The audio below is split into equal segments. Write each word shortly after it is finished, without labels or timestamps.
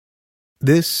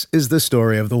This is the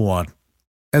story of the one.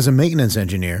 As a maintenance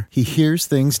engineer, he hears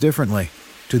things differently.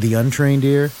 To the untrained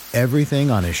ear,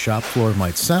 everything on his shop floor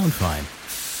might sound fine,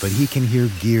 but he can hear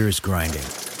gears grinding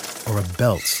or a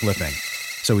belt slipping.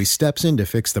 So he steps in to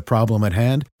fix the problem at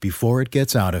hand before it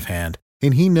gets out of hand.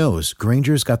 And he knows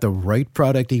Grainger's got the right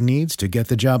product he needs to get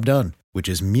the job done, which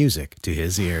is music to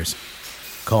his ears.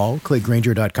 Call, click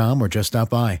Grainger.com, or just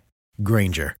stop by.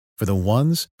 Grainger, for the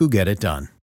ones who get it done.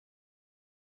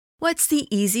 What's the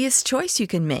easiest choice you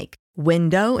can make?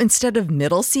 Window instead of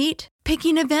middle seat?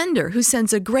 Picking a vendor who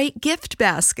sends a great gift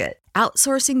basket?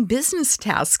 Outsourcing business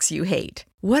tasks you hate?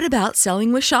 What about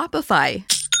selling with Shopify?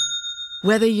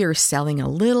 Whether you're selling a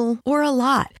little or a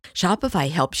lot,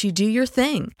 Shopify helps you do your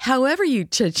thing, however you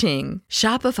cha-ching.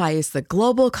 Shopify is the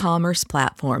global commerce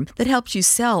platform that helps you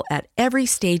sell at every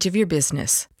stage of your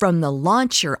business. From the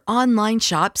launch your online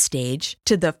shop stage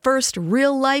to the first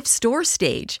real-life store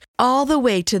stage, all the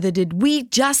way to the did we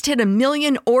just hit 1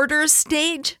 million orders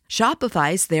stage.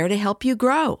 Shopify's there to help you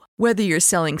grow. Whether you're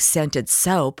selling scented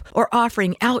soap or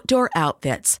offering outdoor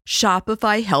outfits,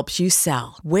 Shopify helps you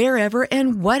sell. Wherever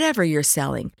and whatever you're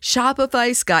selling,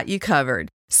 Shopify's got you covered.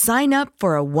 Sign up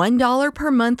for a $1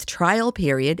 per month trial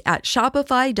period at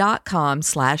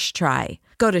shopify.com/try.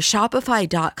 Go to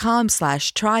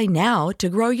shopify.com/try now to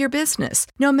grow your business,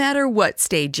 no matter what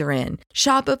stage you're in.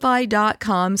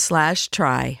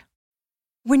 Shopify.com/try.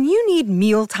 When you need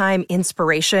mealtime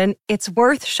inspiration, it's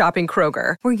worth shopping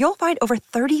Kroger, where you'll find over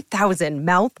 30,000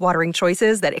 mouth-watering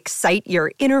choices that excite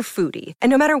your inner foodie. And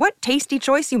no matter what tasty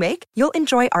choice you make, you'll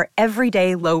enjoy our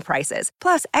everyday low prices,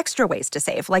 plus extra ways to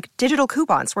save, like digital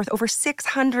coupons worth over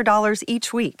 $600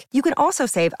 each week. You can also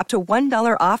save up to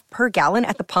 $1 off per gallon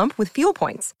at the pump with fuel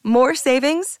points. More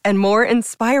savings and more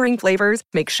inspiring flavors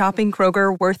make shopping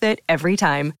Kroger worth it every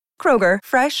time. Kroger,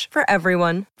 fresh for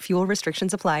everyone. Fuel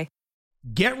restrictions apply.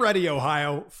 Get ready,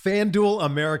 Ohio. FanDuel,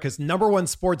 America's #1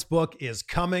 sports book, is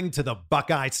coming to the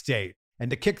Buckeye State. And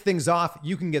to kick things off,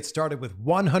 you can get started with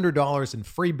 $100 in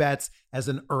free bets as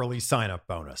an early sign-up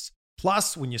bonus.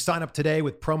 Plus, when you sign up today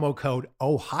with promo code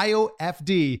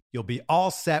OhioFD, you'll be all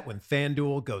set when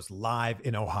FanDuel goes live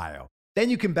in Ohio.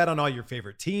 Then you can bet on all your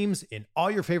favorite teams in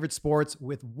all your favorite sports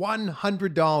with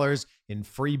 $100 in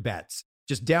free bets.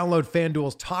 Just download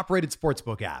FanDuel's top-rated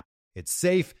sportsbook app. It's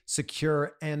safe,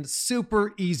 secure, and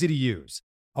super easy to use.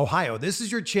 Ohio, this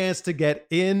is your chance to get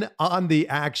in on the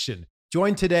action.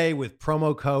 Join today with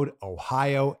promo code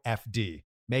OhioFD.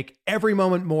 Make every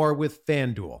moment more with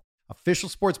FanDuel, official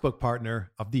sportsbook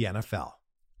partner of the NFL.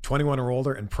 21 or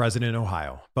older and present in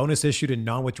Ohio. Bonus issued in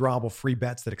non-withdrawable free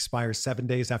bets that expires 7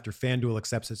 days after FanDuel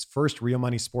accepts its first real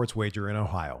money sports wager in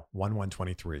Ohio,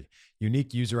 1/1/23.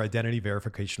 Unique user identity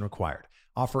verification required.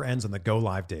 Offer ends on the go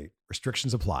live date.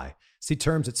 Restrictions apply. See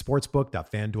terms at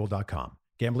sportsbook.fanduel.com.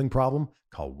 Gambling problem?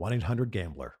 Call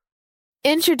 1-800-GAMBLER.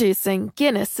 Introducing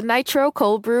Guinness Nitro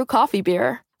Cold Brew Coffee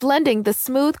Beer, blending the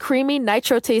smooth, creamy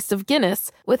nitro taste of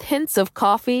Guinness with hints of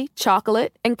coffee,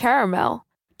 chocolate, and caramel.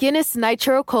 Guinness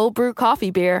Nitro Cold Brew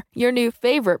Coffee Beer, your new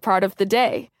favorite part of the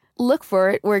day. Look for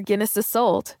it where Guinness is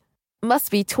sold.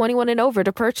 Must be 21 and over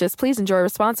to purchase. Please enjoy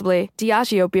responsibly.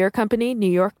 Diageo Beer Company,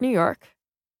 New York, New York.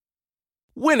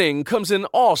 Winning comes in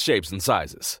all shapes and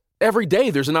sizes. Every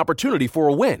day there's an opportunity for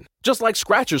a win, just like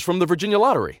scratchers from the Virginia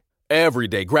Lottery. Every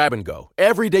day grab and go,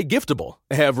 every day giftable,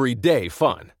 every day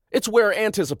fun. It's where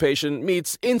anticipation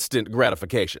meets instant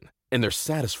gratification, and they're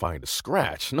satisfying to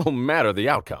scratch no matter the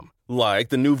outcome. Like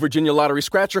the new Virginia Lottery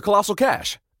Scratcher Colossal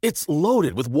Cash. It's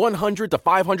loaded with $100 to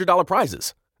 $500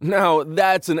 prizes. Now,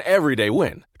 that's an everyday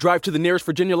win. Drive to the nearest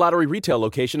Virginia Lottery retail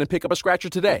location and pick up a scratcher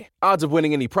today. Odds of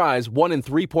winning any prize, 1 in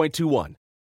 3.21.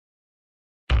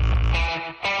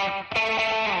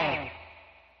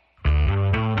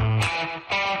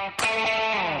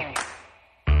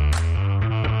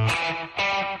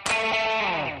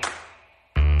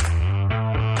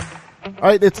 All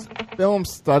right, it's Film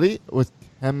Study with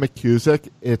Ken McKusick.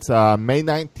 It's May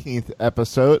 19th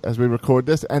episode as we record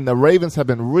this, and the Ravens have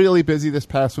been really busy this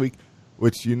past week,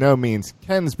 which you know means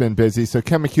Ken's been busy. So,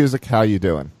 Ken McKusick, how you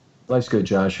doing? Life's good,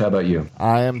 Josh. How about you?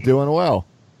 I am doing well.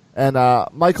 And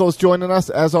Michael's joining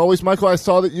us, as always. Michael, I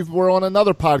saw that you were on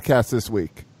another podcast this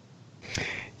week.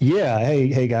 Yeah.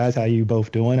 Hey guys, how you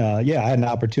both doing? I had an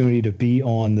opportunity to be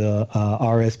on the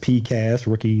RSP cast,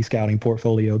 Rookie Scouting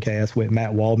Portfolio cast with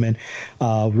Matt Waldman.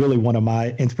 Really one of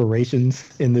my inspirations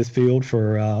in this field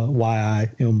for why I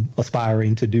am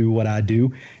aspiring to do what I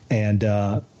do. And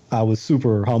I was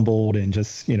super humbled and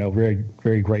just, very,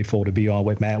 very grateful to be on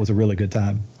with Matt. It was a really good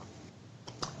time.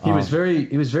 He was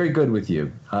very good with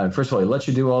you. First of all, he let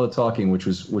you do all the talking, which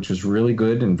was really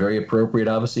good and very appropriate.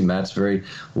 Obviously, Matt's a very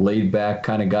laid back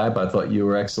kind of guy, but I thought you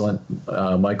were excellent,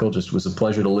 Michael. Just was a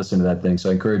pleasure to listen to that thing. So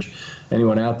I encourage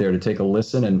anyone out there to take a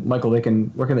listen. And Michael, where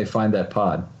can they find that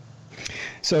pod?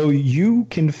 So you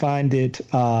can find it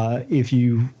if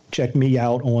you check me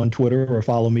out on Twitter or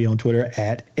follow me on Twitter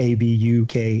at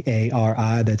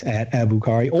ABUKARI. That's at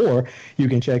Abukari. Or you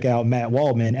can check out Matt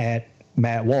Waldman at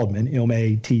Matt Waldman,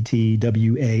 MattWaldman,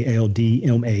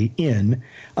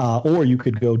 or you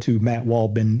could go to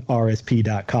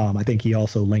mattwaldmanrsp.com. I think he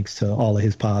also links to all of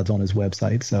his pods on his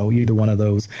website. So either one of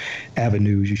those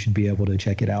avenues, you should be able to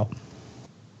check it out.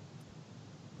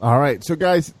 All right. So,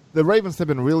 guys, the Ravens have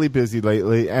been really busy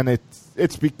lately, and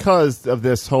it's because of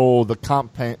this whole the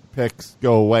comp picks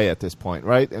go away at this point,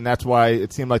 right? And that's why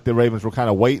it seemed like the Ravens were kind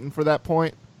of waiting for that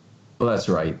point. Well, that's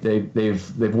right.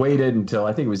 They've waited until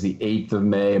I think it was the 8th of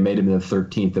May. It made it the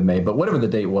 13th of May. But whatever the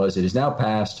date was, it is now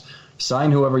passed.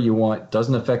 Sign whoever you want.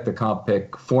 Doesn't affect the comp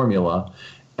pick formula.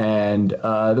 And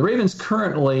the Ravens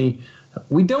currently,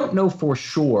 we don't know for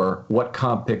sure what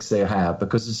comp picks they have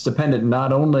because it's dependent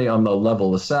not only on the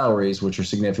level of salaries, which are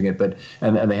significant, but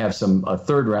and they have a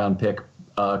third-round pick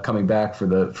coming back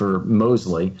for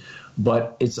Mosley.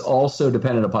 But it's also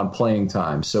dependent upon playing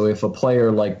time. So if a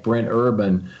player like Brent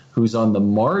Urban, who's on the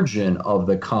margin of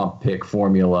the comp pick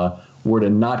formula, were to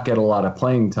not get a lot of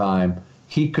playing time,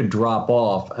 he could drop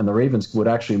off, and the Ravens would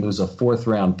actually lose a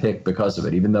 4th-round pick because of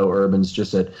it, even though Urban's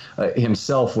just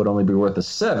himself would only be worth a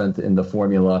 7th in the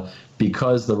formula.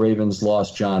 Because the Ravens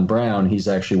lost John Brown, he's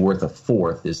actually worth a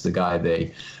 4th, is the guy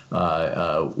they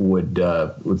would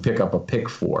pick up a pick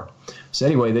for. So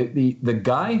anyway, the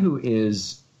guy who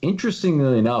is,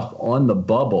 interestingly enough, on the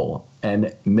bubble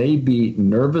and may be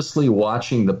nervously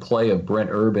watching the play of Brent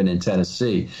Urban in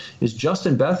Tennessee is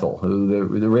Justin Bethel,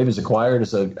 who the Ravens acquired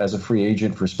as a free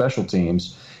agent for special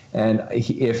teams. And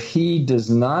if he does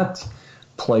not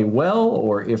play well,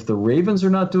 or if the Ravens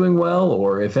are not doing well,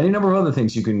 or if any number of other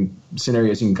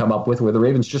scenarios you can come up with where the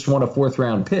Ravens just want a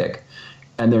 4th-round pick,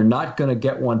 and they're not going to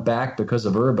get one back because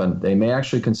of Urban, they may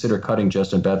actually consider cutting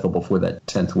Justin Bethel before that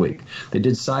 10th week. They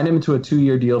did sign him to a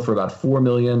 2-year deal for about $4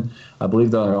 million. I believe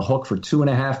they're on a hook for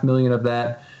 $2.5 million of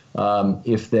that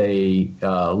if they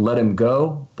let him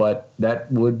go. But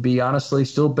that would be honestly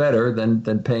still better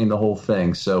than paying the whole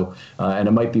thing. So, and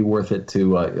it might be worth it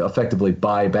to effectively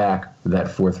buy back that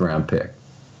 4th-round pick.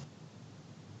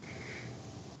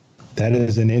 That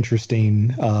is an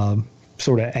interesting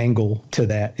sort of angle to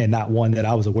that, and not one that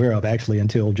I was aware of actually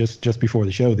until just before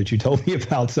the show that you told me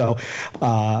about. So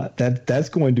that's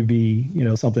going to be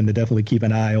something to definitely keep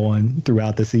an eye on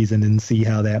throughout the season and see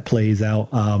how that plays out.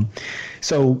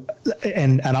 So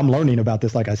and I'm learning about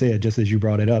this, like I said, just as you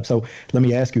brought it up. So let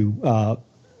me ask you,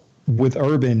 with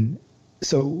Urban,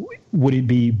 so would it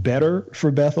be better for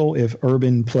Bethel if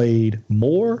Urban played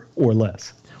more or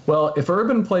less? Well, if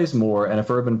Urban plays more and if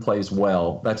Urban plays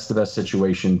well, that's the best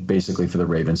situation basically for the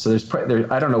Ravens. So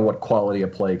I don't know what quality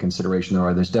of play consideration there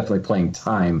are. There's definitely playing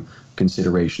time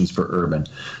considerations for Urban.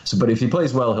 So, but if he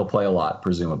plays well, he'll play a lot,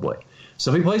 presumably. So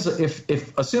if he plays,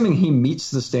 if assuming he meets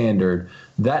the standard,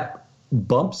 that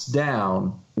bumps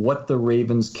down what the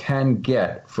Ravens can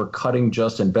get for cutting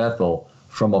Justin Bethel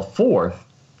from a 4th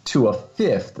to a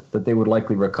 5th that they would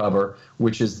likely recover,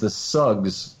 which is the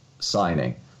Suggs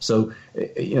signing. So,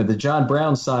 the John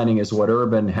Brown signing is what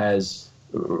Urban has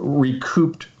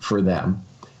recouped for them.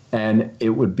 And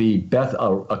it would be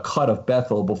a cut of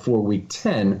Bethel before week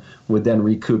 10 would then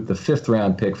recoup the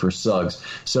 5th-round pick for Suggs.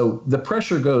 So the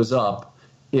pressure goes up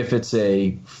if it's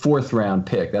a 4th-round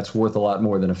pick. That's worth a lot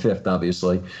more than a 5th,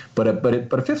 obviously. But a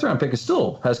 5th-round pick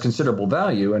still has considerable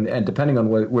value. And depending on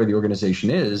where the organization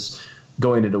is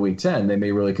going into week 10, they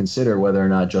may really consider whether or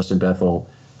not Justin Bethel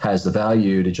has the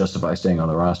value to justify staying on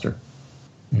the roster.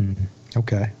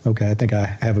 Okay. I think I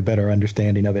have a better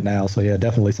understanding of it now. So, yeah,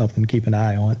 definitely something to keep an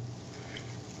eye on.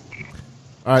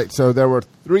 All right, so there were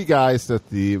 3 guys that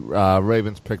the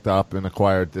Ravens picked up and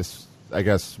acquired this, I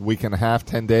guess, week and a half,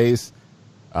 10 days.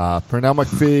 Pernell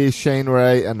McPhee, Shane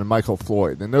Ray, and Michael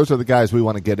Floyd. And those are the guys we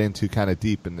want to get into kind of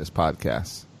deep in this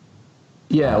podcast.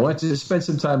 Yeah, I want to spend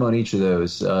some time on each of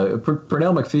those.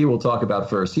 Pernell McPhee we'll talk about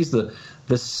first. He's the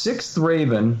 6th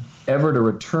Raven ever to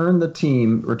return to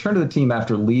the team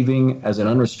after leaving as an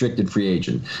unrestricted free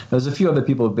agent. There's a few other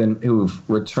people who've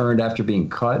returned after being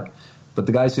cut, but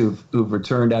the guys who've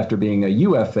returned after being a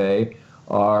UFA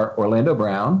are Orlando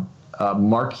Brown,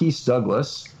 Marquise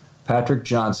Douglas, Patrick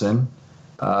Johnson,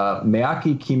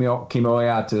 Meaki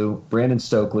Kimoyatu, Brandon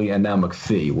Stokely, and now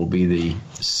McPhee will be the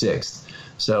 6th.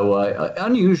 So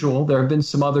unusual. There have been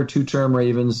some other two-term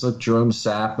Ravens, like Jerome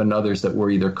Sapp and others, that were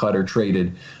either cut or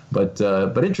traded. But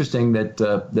interesting that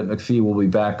McPhee will be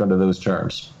back under those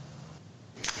terms.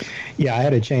 Yeah, I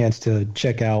had a chance to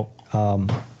check out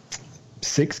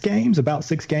 6 games,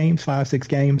 5-6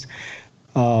 games,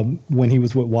 when he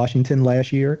was with Washington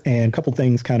last year, and a couple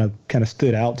things kind of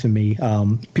stood out to me.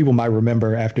 People might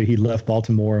remember after he left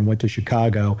Baltimore and went to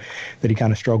Chicago that he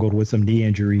kind of struggled with some knee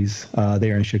injuries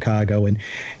there in Chicago,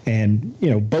 and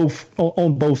both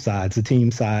on both sides, the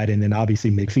team side, and then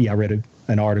obviously McPhee. I read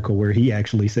an article where he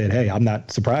actually said, "Hey, I'm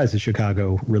not surprised that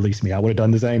Chicago released me. I would have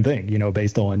done the same thing,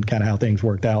 based on kind of how things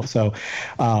worked out." So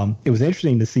it was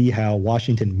interesting to see how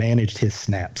Washington managed his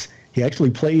snaps. He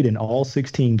actually played in all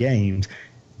 16 games,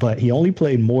 but he only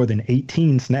played more than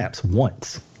 18 snaps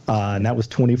once. And that was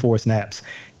 24 snaps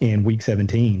in Week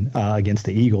 17 against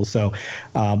the Eagles. So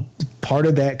part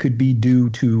of that could be due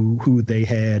to who they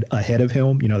had ahead of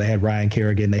him. They had Ryan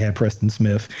Kerrigan, they had Preston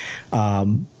Smith.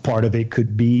 Part of it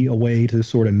could be a way to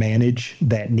sort of manage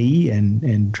that knee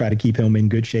and try to keep him in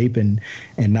good shape and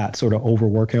not sort of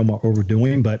overwork him or overdo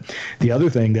him. But the other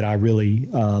thing that I really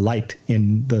liked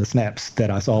in the snaps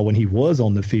that I saw when he was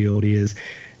on the field is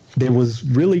there was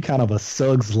really kind of a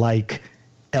Suggs-like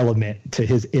element to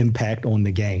his impact on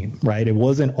the game, right? It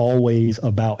wasn't always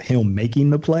about him making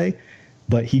the play,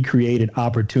 but he created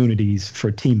opportunities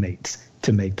for teammates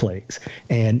to make plays.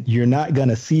 And you're not going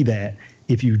to see that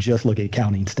if you just look at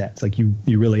counting stats. Like you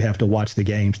really have to watch the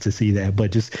games to see that.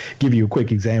 But just give you a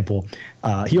quick example.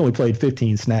 He only played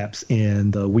 15 snaps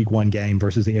in the Week 1 game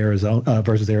versus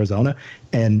Arizona.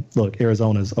 And look,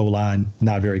 Arizona's O-line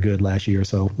not very good last year,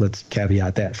 so let's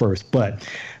caveat that first. But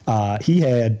he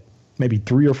had maybe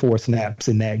 3 or 4 snaps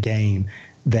in that game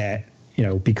that,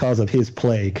 because of his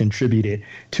play, contributed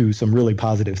to some really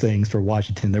positive things for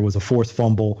Washington. There was a forced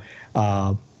fumble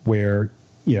where,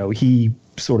 he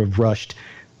sort of rushed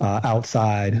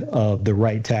outside of the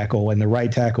right tackle, and the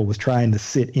right tackle was trying to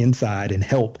sit inside and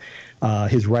help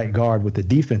his right guard with the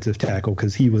defensive tackle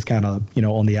because he was kind of,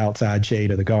 on the outside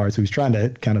shade of the guard. So he was trying to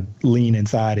kind of lean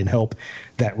inside and help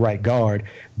that right guard.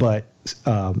 But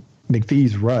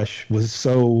McPhee's rush was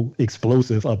so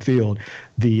explosive upfield,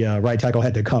 the right tackle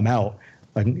had to come out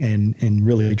and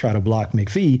really try to block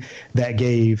McPhee. That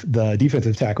gave the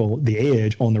defensive tackle the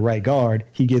edge on the right guard.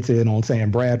 He gets in on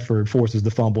Sam Bradford, forces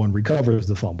the fumble, and recovers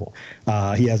the fumble.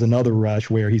 He has another rush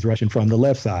where he's rushing from the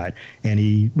left side, and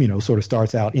he sort of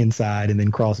starts out inside and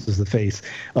then crosses the face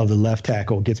of the left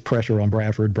tackle, gets pressure on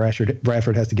Bradford.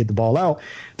 Bradford has to get the ball out,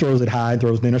 throws it high, and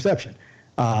throws an interception.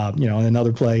 In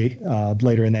another play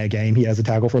later in that game, he has a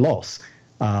tackle for loss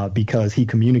because he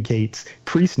communicates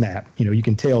pre-snap. You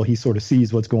can tell he sort of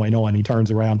sees what's going on. He turns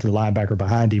around to the linebacker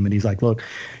behind him, and he's like, look,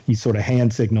 he sort of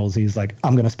hand signals. He's like,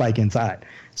 I'm going to spike inside.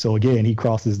 So, again, he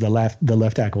crosses the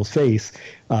left tackle's face,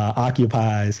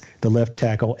 occupies the left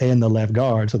tackle and the left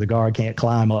guard, so the guard can't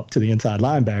climb up to the inside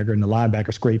linebacker, and the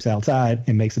linebacker scrapes outside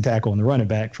and makes a tackle on the running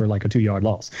back for like a 2-yard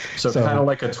loss. So kind of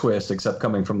like a twist, except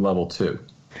coming from level 2.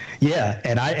 Yeah,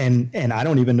 and I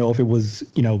don't even know if it was,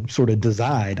 sort of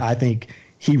designed. I think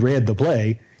he read the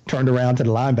play, turned around to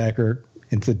the linebacker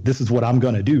and said, this is what I'm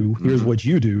going to do. Here's what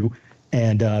you do.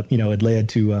 And, it led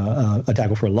to a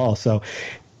tackle for a loss. So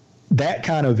that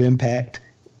kind of impact,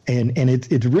 and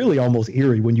it's really almost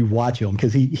eerie when you watch him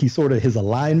because he sort of, his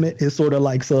alignment is sort of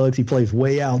like Suggs. He plays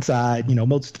way outside.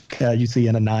 Most you see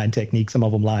in a 9 technique, some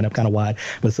of them line up kind of wide,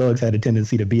 but Suggs had a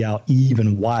tendency to be out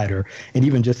even wider. And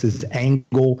even just his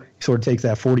angle, sort of takes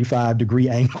that 45-degree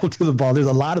angle to the ball. There's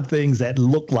a lot of things that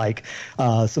look like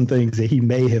some things that he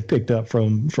may have picked up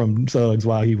from Suggs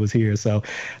while he was here. So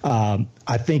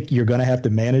I think you're going to have to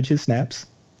manage his snaps.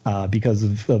 Because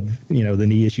of the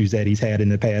knee issues that he's had in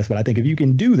the past. But I think if you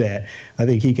can do that, I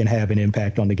think he can have an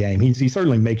impact on the game. He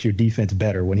certainly makes your defense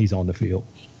better when he's on the field.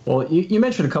 Well, you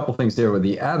mentioned a couple things there with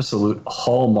the absolute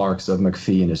hallmarks of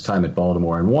McPhee in his time at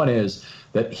Baltimore. And one is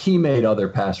that he made other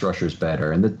pass rushers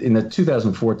better. And in the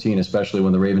 2014, especially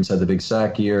when the Ravens had the big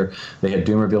sack year, they had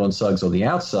Dumervil and Suggs on the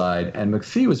outside, and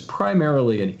McPhee was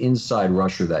primarily an inside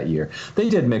rusher that year. They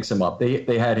did mix him up.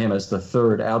 They had him as the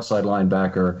third outside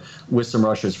linebacker with some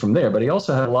rushers from there, but he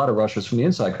also had a lot of rushers from the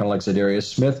inside, kind of like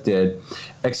Za'Darius Smith did,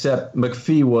 except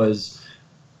McPhee was,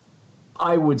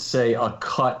 I would say, a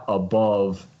cut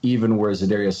above even where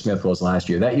Za'Darius Smith was last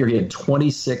year. That year he had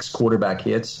 26 quarterback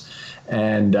hits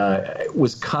and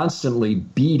was constantly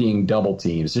beating double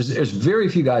teams. There's very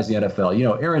few guys in the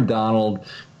NFL. Aaron Donald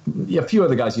a few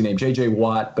other guys you named, J.J.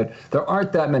 Watt, but there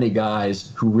aren't that many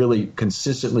guys who really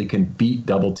consistently can beat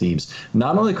double teams.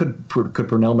 Not only could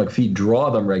Pernell McPhee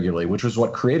draw them regularly, which was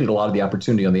what created a lot of the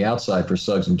opportunity on the outside for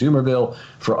Suggs and Dumervil,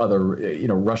 for other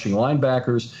rushing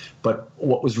linebackers, but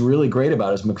what was really great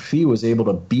about it is McPhee was able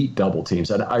to beat double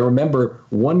teams. And I remember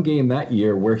one game that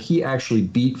year where he actually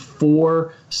beat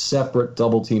 4 separate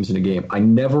double teams in a game. I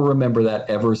never remember that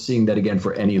ever seeing that again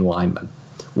for any lineman,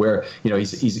 where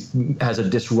he's has a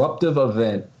disruptive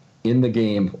event in the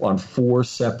game on 4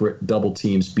 separate double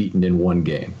teams beaten in one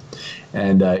game.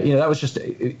 And that was just,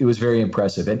 it was very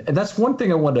impressive. And that's one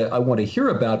thing I want to hear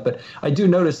about, but I do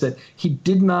notice that he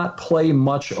did not play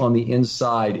much on the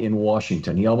inside in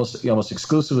Washington. He almost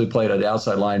exclusively played at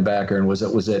outside linebacker and was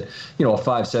at a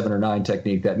 5, 7, or 9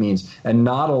 technique, that means, and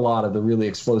not a lot of the really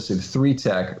explosive 3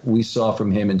 tech we saw from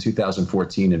him in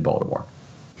 2014 in Baltimore.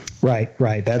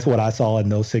 Right. That's what I saw in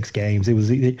those 6 games. It was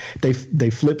they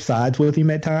flipped sides with him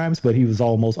at times, but he was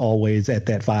almost always at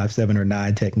that 5, 7, or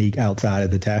 9 technique outside of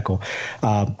the tackle.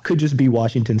 Could just be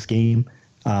Washington's scheme.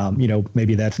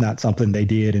 Maybe that's not something they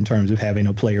did in terms of having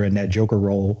a player in that joker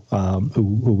role, who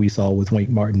we saw with Wink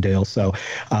Martindale. So,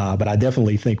 but I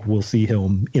definitely think we'll see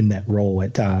him in that role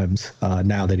at times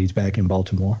now that he's back in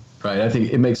Baltimore. Right. I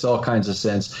think it makes all kinds of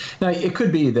sense. Now, it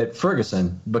could be that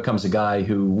Ferguson becomes a guy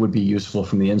who would be useful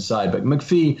from the inside, but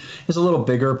McPhee is a little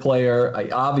bigger player.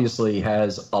 Obviously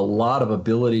has a lot of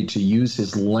ability to use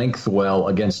his length well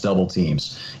against double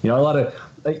teams. A lot of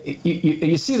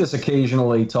you see this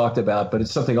occasionally talked about, but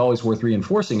it's something always worth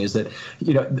reinforcing, is that,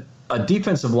 a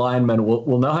defensive lineman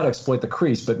will know how to exploit the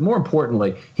crease, but more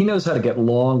importantly, he knows how to get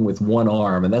long with one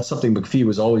arm, and that's something McPhee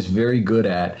was always very good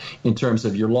at, in terms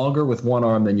of you're longer with one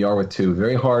arm than you are with 2.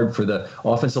 Very hard for the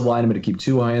offensive lineman to keep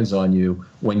 2 hands on you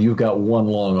when you've got one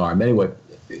long arm. Anyway,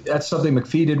 that's something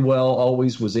McPhee did well,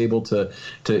 always was able to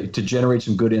generate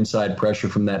some good inside pressure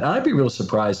from that. And I'd be real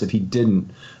surprised if he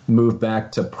didn't move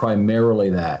back to primarily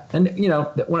that. And,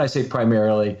 when I say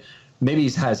primarily, maybe he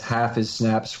has half his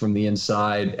snaps from the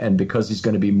inside, and because he's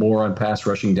going to be more on pass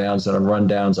rushing downs than on run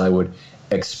downs, I would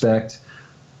expect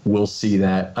we'll see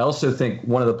that. I also think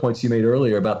one of the points you made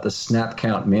earlier about the snap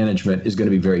count management is going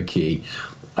to be very key.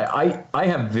 I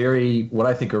have what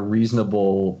I think are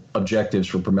reasonable objectives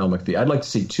for Pernell McPhee. I'd like to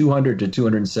see 200 to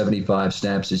 275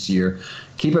 snaps this year.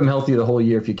 Keep him healthy the whole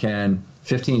year if you can.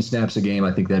 15 snaps a game,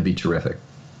 I think that'd be terrific.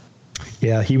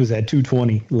 Yeah, he was at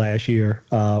 220 last year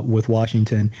with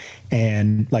Washington.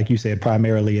 And like you said,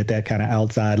 primarily at that kind of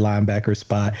outside linebacker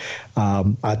spot.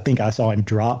 I think I saw him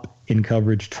drop in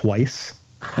coverage twice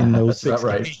in those 6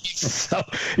 right. games. So,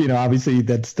 obviously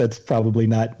that's probably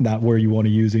not where you want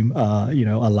to use him,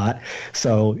 a lot.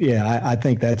 So, yeah, I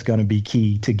think that's going to be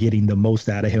key to getting the most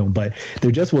out of him. But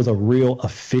there just was a real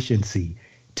efficiency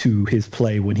to his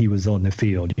play when he was on the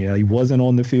field. He wasn't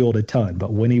on the field a ton,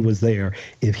 but when he was there,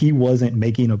 if he wasn't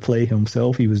making a play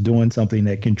himself, he was doing something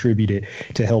that contributed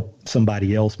to help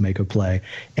somebody else make a play.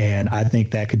 And I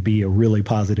think that could be a really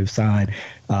positive sign,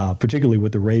 particularly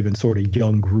with the Ravens sort of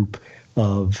young group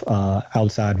of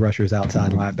outside rushers,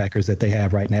 outside linebackers that they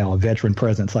have right now, a veteran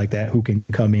presence like that who can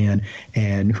come in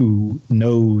and who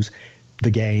knows the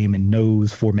game and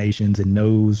knows formations and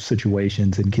knows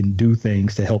situations and can do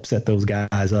things to help set those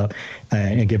guys up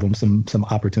and give them some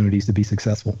opportunities to be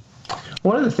successful.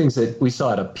 One of the things that we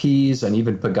saw at Pease and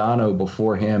even Pagano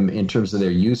before him in terms of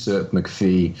their use of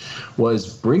McPhee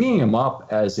was bringing him up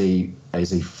as a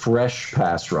fresh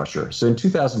pass rusher. So in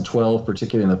 2012,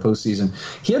 particularly in the postseason,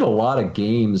 he had a lot of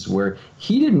games where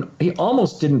he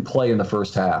almost didn't play in the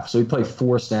first half. So he'd play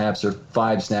 4 snaps or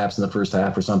 5 snaps in the first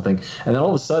half or something. And then all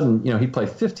of a sudden, he'd play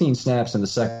 15 snaps in the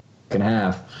second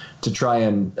half to try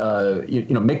and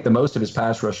make the most of his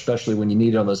pass rush, especially when you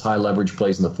need it on those high leverage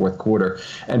plays in the fourth quarter.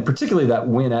 And particularly that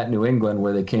win at New England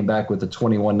where they came back with the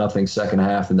 21-0 second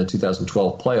half in the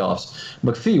 2012 playoffs.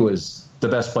 McPhee was the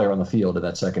best player on the field in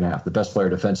that second half, the best player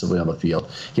defensively on the field.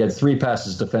 He had 3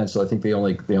 passes defense, so I think they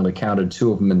only counted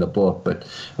 2 of them in the book. But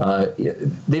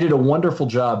they did a wonderful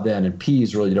job then, and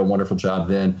Pease really did a wonderful job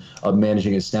then of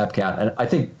managing his snap count. And I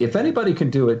think if anybody can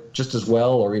do it just as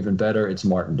well or even better, it's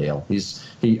Martindale.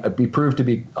 He proved to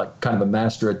be kind of a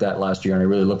master at that last year, and I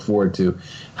really look forward to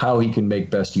how he can make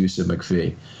best use of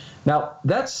McPhee. Now,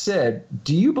 that said,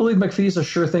 do you believe McPhee's a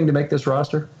sure thing to make this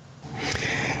roster?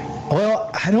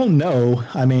 Well, I don't know.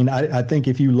 I mean, I think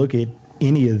if you look at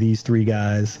any of these 3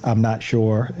 guys, I'm not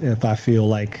sure if I feel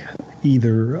like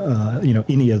either,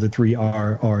 any of the three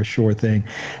are a sure thing.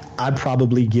 I'd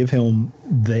probably give him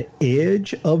the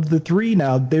edge of the three.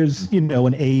 Now, there's,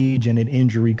 an age and an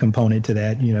injury component to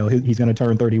that. He's going to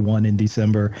turn 31 in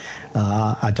December.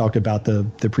 I talked about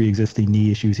the pre-existing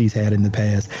knee issues he's had in the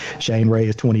past. Shane Ray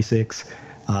is 26.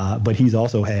 But he's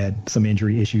also had some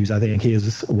injury issues. I think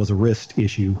his was a wrist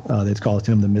issue that's caused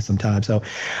him to miss some time. So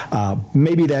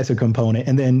maybe that's a component.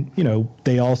 And then,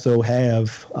 they also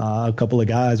have a couple of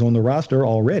guys on the roster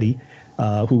already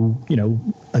who,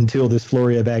 until this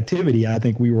flurry of activity, I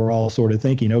think we were all sort of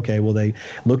thinking, okay, well, they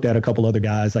looked at a couple other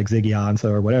guys like Ziggy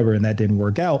Ansah or whatever, and that didn't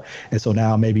work out. And so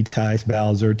now maybe Tyus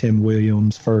Bowser, Tim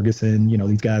Williams, Ferguson,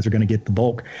 these guys are going to get the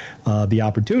bulk of the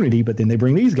opportunity, but then they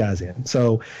bring these guys in.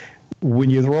 So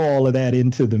when you throw all of that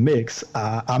into the mix,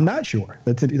 I'm not sure.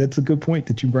 That's a good point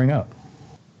that you bring up.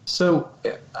 So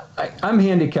I'm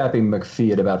handicapping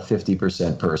McPhee at about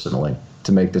 50% personally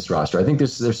to make this roster. I think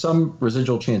there's some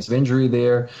residual chance of injury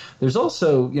there. There's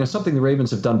also, something the Ravens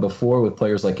have done before with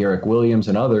players like Eric Williams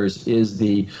and others is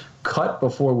the cut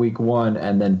before week one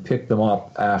and then pick them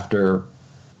up after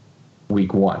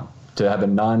week one to have a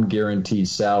non-guaranteed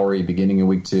salary beginning in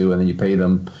week two, and then you pay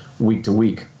them week to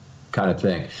week kind of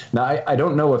thing. Now, I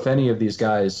don't know if any of these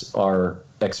guys are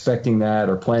expecting that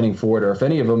or planning for it, or if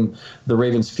any of them, the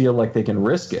Ravens feel like they can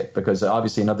risk it, because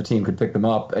obviously another team could pick them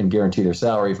up and guarantee their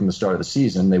salary from the start of the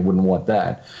season. They wouldn't want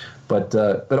that. But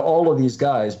all of these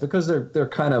guys, because they're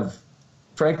kind of,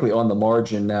 frankly, on the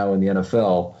margin now in the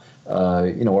NFL,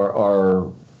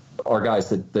 are guys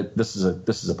that this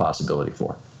is a possibility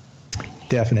for.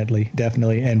 Definitely.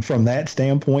 And from that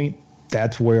standpoint,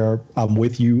 that's where I'm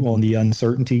with you on the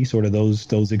uncertainty, sort of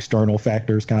those external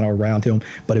factors kind of around him.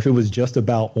 But if it was just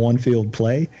about on-field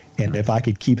play, and if I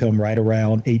could keep him right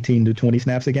around 18 to 20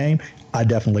 snaps a game, I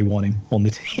definitely want him on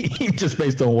the team, just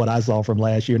based on what I saw from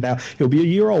last year. Now, he'll be a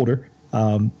year older,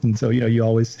 and so, you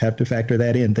always have to factor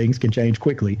that in. Things can change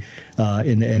quickly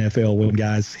in the NFL when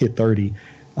guys hit 30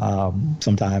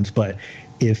 sometimes. But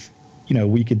if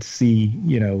we could see,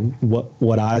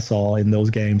 what I saw in those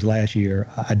games last year,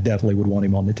 I definitely would want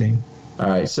him on the team. All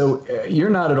right. So you're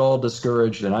not at all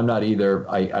discouraged, and I'm not either.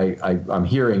 I'm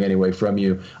hearing anyway from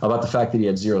you about the fact that he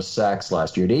had 0 sacks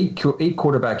last year. Eight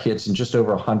quarterback hits and just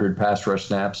over 100 pass rush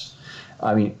snaps.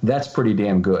 I mean, that's pretty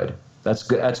damn good. That's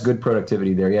good. That's good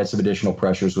productivity there. He had some additional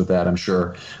pressures with that, I'm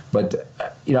sure. But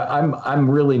I'm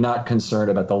really not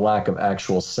concerned about the lack of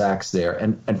actual sacks there.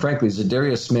 And frankly,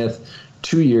 Zadarius Smith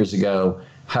 2 years ago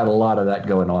had a lot of that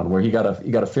going on, where he got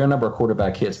a fair number of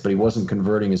quarterback hits, but he wasn't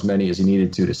converting as many as he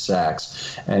needed to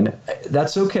sacks. And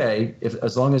that's okay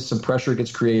as long as some pressure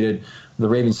gets created. The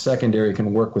Ravens secondary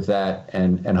can work with that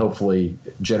and hopefully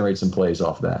generate some plays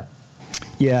off that.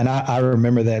 Yeah, and I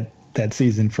remember that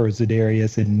season for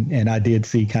Zadarius, and I did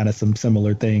see kind of some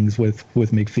similar things with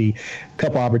McPhee. A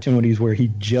couple opportunities where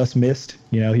he just missed.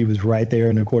 He was right there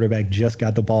and the quarterback just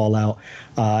got the ball out.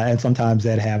 And sometimes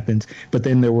that happens. But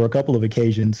then there were a couple of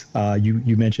occasions,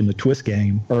 you mentioned the twist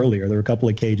game earlier. There were a couple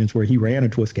of occasions where he ran a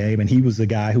twist game, and he was the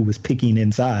guy who was picking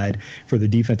inside for the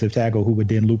defensive tackle who would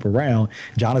then loop around.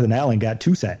 Jonathan Allen got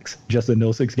 2 sacks just in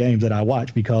those 6 games that I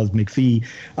watched, because McPhee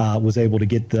was able to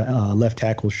get the left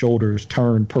tackle's shoulders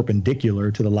turned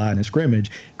perpendicular to the line of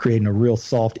scrimmage, creating a real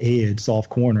soft edge, soft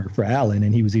corner for Allen,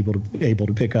 and he was able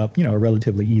to pick up, a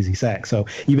relatively easy sack. So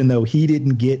even though he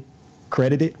didn't get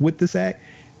credited with the sack,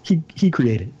 he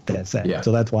created that sack. Yeah.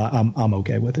 So that's why I'm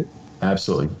okay with it.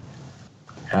 Absolutely.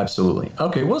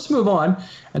 Okay, well, let's move on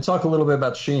and talk a little bit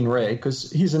about Shane Ray, because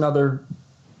he's another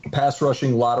pass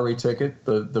rushing lottery ticket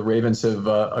the Ravens have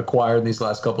acquired in these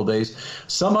last couple of days.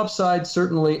 Some upside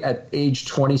certainly at age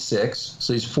 26.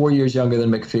 So he's 4 years younger than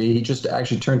McPhee. He just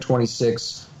actually turned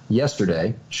 26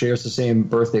 yesterday, shares the same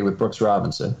birthday with Brooks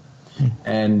Robinson.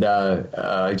 And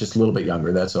just a little bit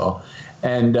younger, that's all.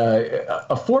 And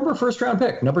a former first-round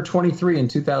pick, number 23 in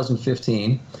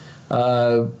 2015.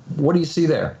 What do you see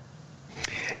there?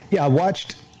 Yeah, I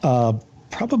watched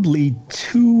probably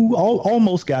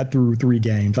almost got through 3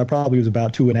 games. I probably was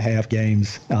about 2.5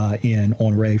 games in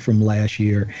on Ray from last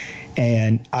year.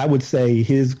 And I would say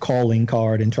his calling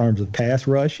card in terms of pass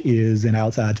rush is an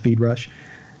outside speed rush.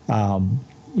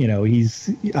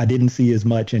 I didn't see as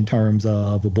much in terms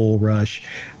of a bull rush.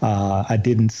 I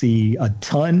didn't see a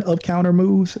ton of counter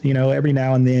moves. Every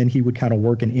now and then he would kind of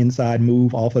work an inside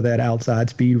move off of that outside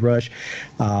speed rush.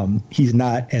 He's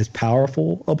not as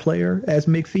powerful a player as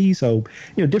McPhee. So,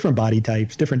 different body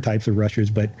types, different types of rushers.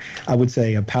 But I would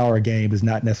say a power game is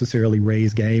not necessarily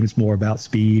Ray's game. It's more about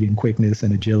speed and quickness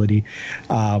and agility.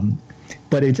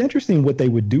 But it's interesting what they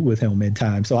would do with him in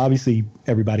time. So obviously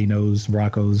everybody knows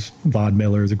Broncos. Von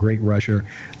Miller is a great rusher.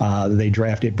 They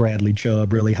drafted Bradley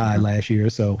Chubb really high last year.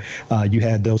 So you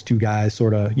had those two guys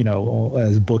sort of,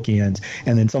 as bookends.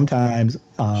 And then sometimes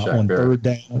on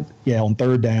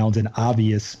third downs and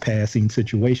obvious passing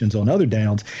situations on other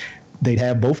downs, they'd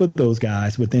have both of those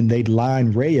guys, but then they'd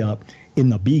line Ray up in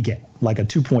the B gap, like a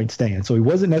 2-point stand. So he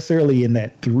wasn't necessarily in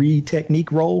that 3 technique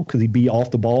role because he'd be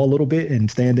off the ball a little bit and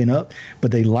standing up,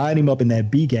 but they line him up in that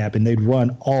B gap and they'd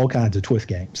run all kinds of twist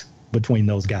games between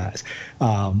those guys.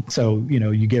 So,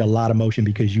 you get a lot of motion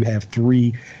because you have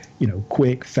 3,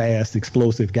 quick, fast,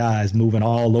 explosive guys moving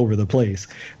all over the place,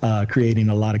 creating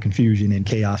a lot of confusion and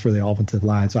chaos for the offensive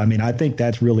line. So, I think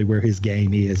that's really where his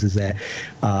game is that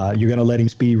you're going to let him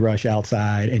speed rush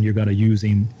outside and you're going to use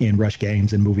him in rush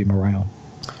games and move him around.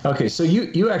 Okay, so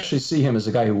you actually see him as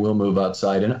a guy who will move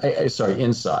outside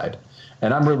inside,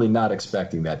 and I'm really not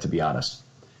expecting that, to be honest.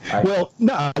 Well,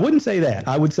 no, I wouldn't say that.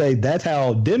 I would say that's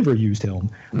how Denver used him.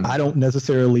 Mm-hmm. I don't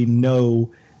necessarily know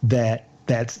that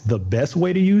that's the best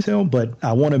way to use him, but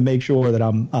I want to make sure that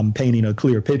I'm painting a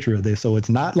clear picture of this. So it's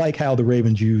not like how the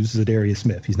Ravens use Zadarius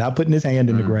Smith. He's not putting his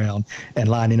hand in the ground and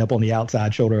lining up on the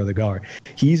outside shoulder of the guard.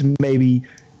 He's maybe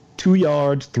 2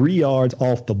 yards, 3 yards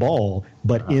off the ball,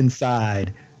 but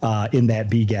inside in that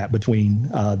B gap between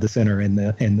the center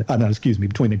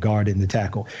between the guard and the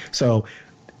tackle. So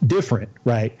different,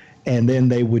 right? And then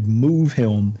they would move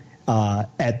him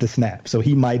at the snap. So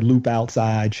he might loop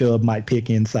outside. Chubb might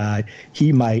pick inside.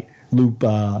 He might loop,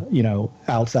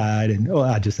 outside. And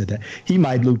I just said that. He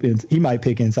might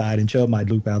pick inside, and Chubb might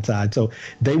loop outside. So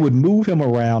they would move him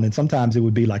around, and sometimes it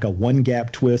would be like a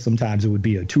 1-gap twist. Sometimes it would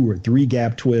be a 2 or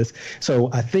 3-gap twist.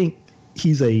 So I think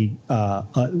he's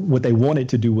what they wanted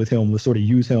to do with him was sort of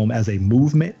use him as a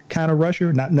movement kind of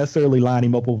rusher, not necessarily line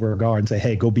him up over a guard and say,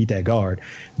 hey, go beat that guard,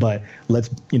 but let's,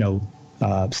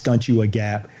 stunt you a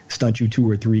gap, stunt you 2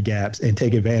 or 3 gaps, and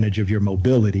take advantage of your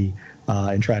mobility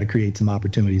and try to create some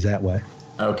opportunities that way.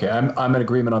 Okay, I'm in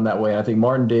agreement on that way. I think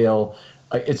Martindale,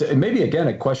 it's maybe, again,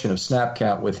 a question of snap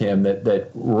count with him,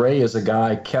 that Ray is a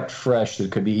guy kept fresh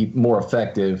that could be more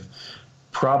effective,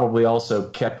 probably also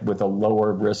kept with a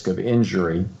lower risk of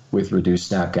injury with reduced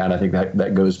snap count. I think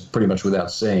that goes pretty much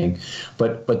without saying.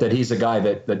 But that he's a guy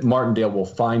that Martindale will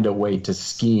find a way to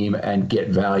scheme and get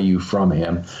value from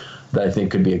him that I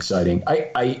think could be exciting.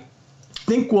 I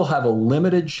think we'll have a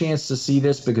limited chance to see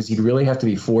this because he'd really have to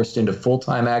be forced into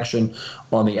full-time action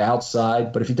on the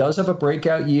outside. But if he does have a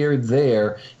breakout year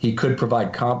there, he could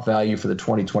provide comp value for the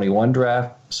 2021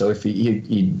 draft. So if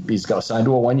he's got signed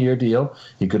to a 1-year deal,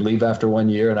 he could leave after 1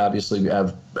 year and obviously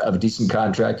have a decent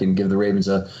contract and give the Ravens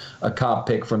a comp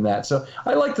pick from that. So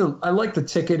I like the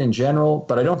ticket in general,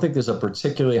 but I don't think there's a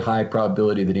particularly high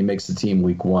probability that he makes the team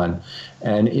week 1.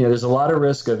 And there's a lot of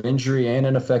risk of injury and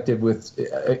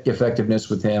effectiveness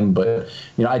with him, but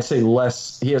I'd say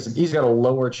less. He's got a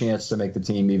lower chance to make the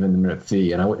team even than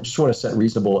McPhee, and I just want to set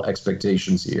reasonable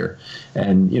expectations here,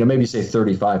 and maybe say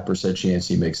 35% chance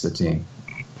he makes the team.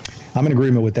 I'm in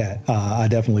agreement with that. I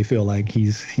definitely feel like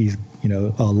he's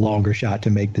a longer shot to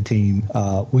make the team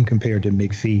when compared to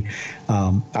McPhee.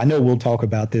 I know we'll talk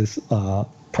about this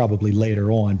probably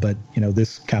later on, but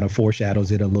this kind of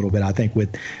foreshadows it a little bit. I think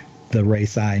with the Ray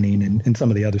signing and some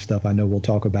of the other stuff I know we'll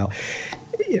talk about.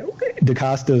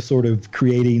 DeCosta sort of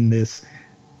creating this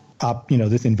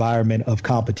this environment of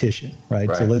competition,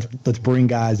 right? So let's bring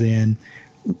guys in,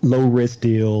 low risk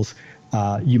deals.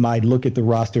 You might look at the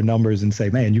roster numbers and say,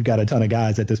 man, you've got a ton of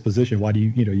guys at this position. Why do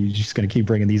you're just going to keep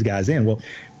bringing these guys in? Well,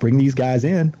 bring these guys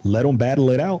in, let them battle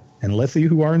it out, and let's see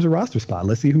who earns a roster spot.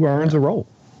 Let's see who earns a role.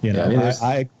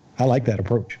 I like that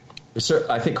approach.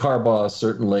 I think Harbaugh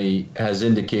certainly has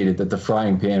indicated that the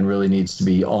frying pan really needs to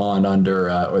be on under,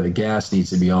 or the gas needs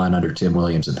to be on under Tim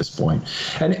Williams at this point.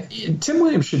 And Tim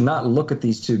Williams should not look at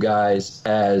these two guys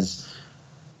as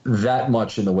that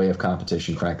much in the way of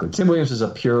competition, frankly. Tim Williams is a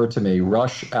pure, to me,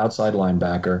 rush outside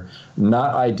linebacker,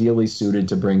 not ideally suited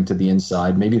to bring to the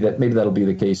inside. Maybe that'll be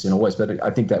the case in a way, but I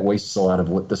think that wastes a lot of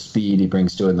what the speed he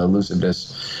brings to it and the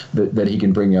elusiveness that he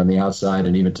can bring you on the outside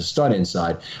and even to stun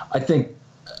inside. I think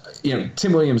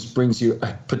Tim Williams brings you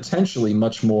potentially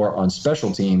much more on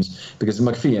special teams because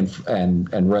McPhee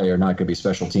and Ray are not going to be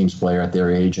special teams player at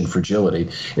their age and fragility.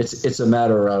 It's a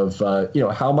matter of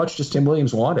how much does Tim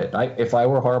Williams want it? If I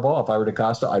were Harbaugh, if I were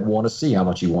DeCosta, I'd want to see how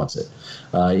much he wants it.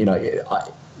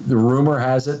 The rumor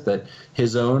has it that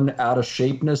his own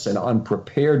out-of-shapeness and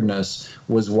unpreparedness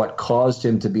was what caused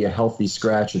him to be a healthy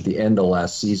scratch at the end of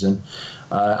last season.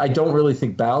 I don't really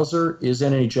think Bowser is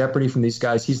in any jeopardy from these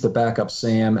guys. He's the backup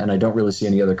Sam, and I don't really see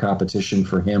any other competition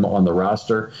for him on the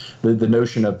roster. The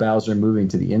notion of Bowser moving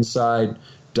to the inside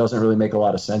doesn't really make a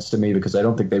lot of sense to me because I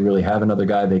don't think they really have another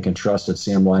guy they can trust at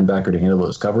Sam linebacker to handle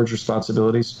those coverage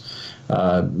responsibilities.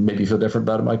 Maybe you feel different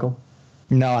about it, Michael?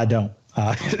 No, I don't.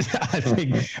 I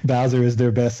think Bowser is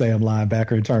their best Sam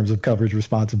linebacker in terms of coverage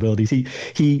responsibilities.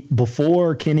 He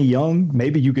before Kenny Young,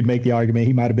 maybe you could make the argument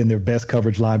he might have been their best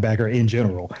coverage linebacker in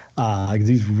general because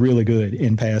he's really good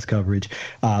in pass coverage.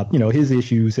 His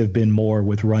issues have been more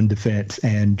with run defense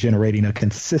and generating a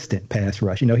consistent pass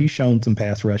rush. He's shown some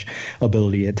pass rush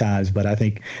ability at times, but I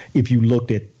think if you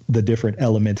looked at the different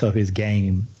elements of his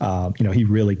game, he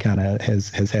really kind of has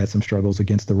had some struggles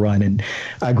against the run. And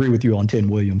I agree with you on Tim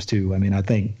Williams, too. I mean, I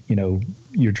think,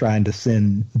 you're trying to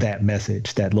send that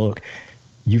message that, look,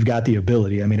 you've got the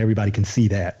ability. I mean, everybody can see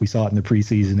that. We saw it in the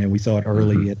preseason and we saw it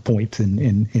early at points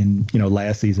in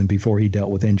last season before he dealt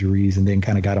with injuries and then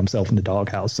kind of got himself in the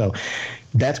doghouse. So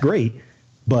that's great.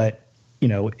 But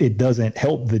it doesn't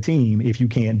help the team if you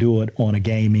can't do it on a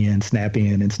game in, snap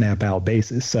in, and snap out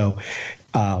basis. So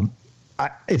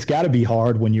it's got to be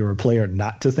hard when you're a player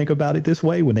not to think about it this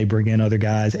way when they bring in other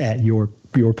guys at your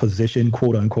position,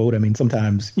 quote unquote. I mean,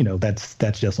 sometimes,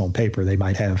 that's just on paper. They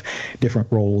might have different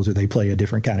roles or they play a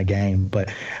different kind of game.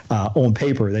 But on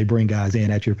paper, they bring guys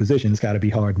in at your position. It's got to be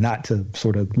hard not to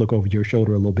sort of look over your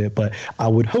shoulder a little bit. But I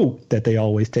would hope that they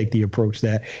always take the approach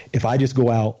that if I just go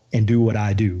out and do what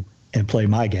I do and play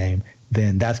my game,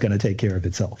 then that's going to take care of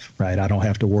itself, right? I don't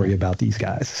have to worry about these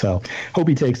guys. So hope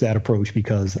he takes that approach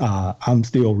because I'm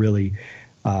still really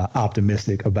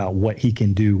optimistic about what he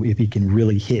can do if he can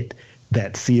really hit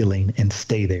that ceiling and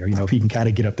stay there. If he can kind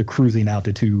of get up to cruising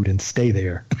altitude and stay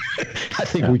there, I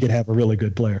think we could have a really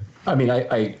good player. I mean,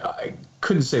 I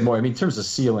couldn't say more. I mean, in terms of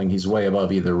ceiling, he's way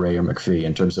above either Ray or McPhee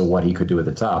in terms of what he could do at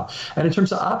the top. And in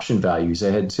terms of option values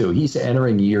ahead, too, he's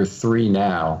entering year 3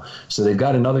 now. So they've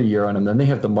got another year on him. Then they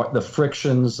have the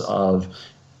frictions of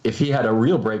if he had a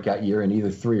real breakout year in either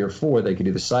 3 or 4, they could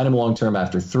either sign him long-term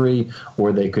after 3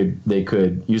 or they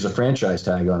could use a franchise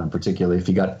tag on him, particularly if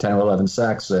he got 10 or 11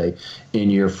 sacks, say, in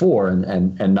year 4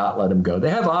 and not let him go. They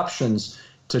have options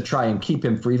to try and keep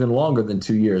him for even longer than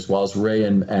 2 years, whilst Ray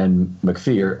and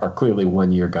McPhee are clearly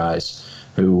 1-year guys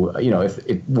who,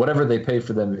 if whatever they pay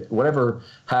for them, whatever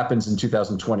happens in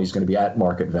 2020 is going to be at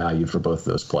market value for both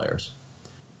those players.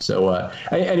 So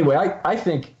anyway, I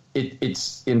think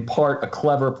it's in part a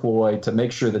clever ploy to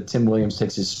make sure that Tim Williams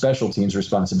takes his special teams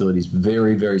responsibilities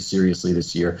very, very seriously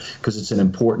this year because it's an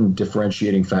important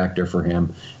differentiating factor for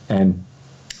him and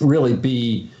really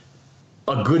be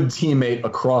a good teammate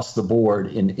across the board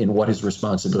in what his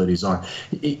responsibilities are.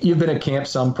 You've been at camp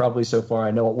some probably so far.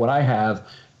 I know what I have.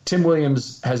 Tim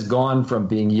Williams has gone from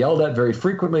being yelled at very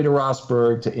frequently to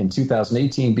Rosburg to in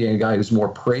 2018 being a guy who's more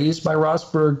praised by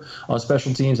Rosburg on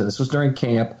special teams, and this was during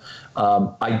camp.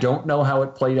 I don't know how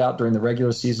it played out during the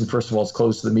regular season. First of all, it's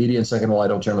closed to the media, and second of all, I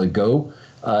don't generally go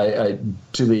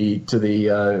to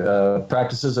the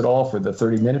practices at all for the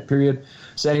 30-minute period.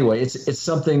 So anyway, it's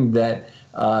something that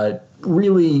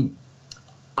really,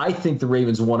 I think the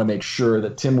Ravens want to make sure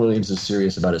that Tim Williams is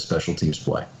serious about his special teams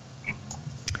play.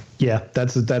 Yeah,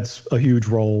 that's a huge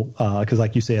role because,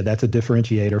 like you said, that's a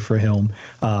differentiator for him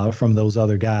from those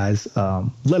other guys.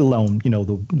 Let alone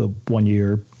the 1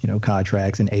 year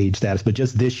contracts and age status, but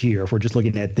just this year, if we're just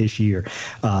looking at this year,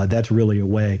 that's really a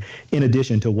way. In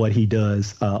addition to what he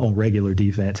does on regular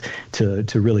defense to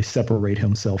really separate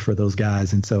himself for those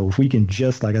guys, and so if we can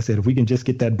just, like I said, if we can just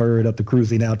get that bird up to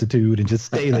cruising altitude and just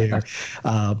stay there,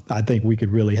 I think we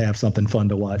could really have something fun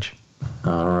to watch.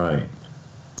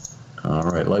 All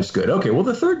right, life's good. Okay, well,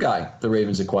 the third guy the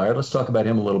Ravens acquired, let's talk about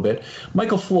him a little bit.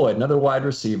 Michael Floyd, another wide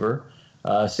receiver,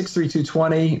 6'3",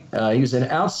 220. He was an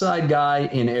outside guy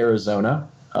in Arizona,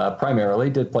 primarily.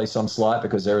 Did play some slot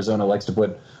because Arizona likes to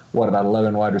put, about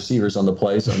 11 wide receivers on the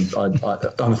plays on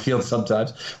the field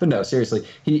sometimes. But no, seriously,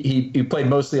 he played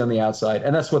mostly on the outside,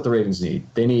 and that's what the Ravens need.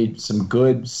 They need some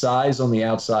good size on the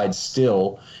outside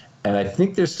still. And I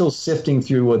think they're still sifting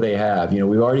through what they have.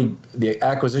 The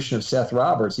acquisition of Seth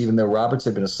Roberts, even though Roberts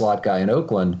had been a slot guy in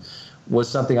Oakland, was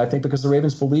something I think because the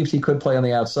Ravens believed he could play on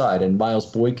the outside. And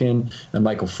Miles Boykin and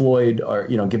Michael Floyd are,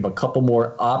 give him a couple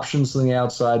more options on the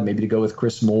outside, maybe to go with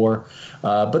Chris Moore.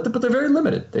 But they're very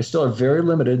limited. They still are very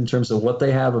limited in terms of what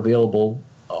they have available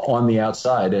on the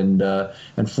outside. And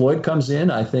Floyd comes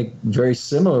in, I think, very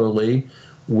similarly,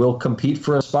 will compete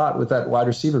for a spot with that wide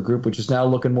receiver group, which is now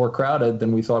looking more crowded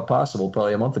than we thought possible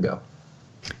probably a month ago.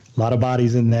 A lot of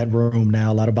bodies in that room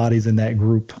now, a lot of bodies in that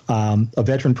group. A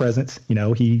veteran presence,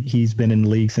 he's been in the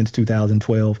league since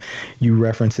 2012. You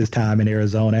referenced his time in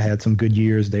Arizona, had some good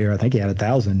years there. I think he had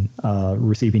 1,000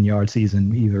 receiving yard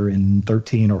season, either in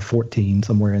 13 or 14,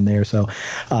 somewhere in there. So,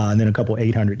 and then a couple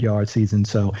 800-yard seasons.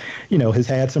 So, has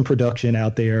had some production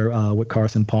out there with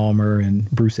Carson Palmer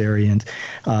and Bruce Arians.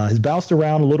 Has bounced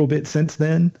around a little bit since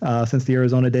then, since the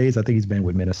Arizona days. I think he's been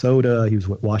with Minnesota. He was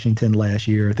with Washington last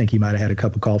year. I think he might have had a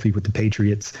cup of coffee with the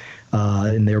Patriots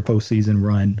in their postseason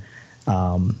run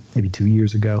maybe 2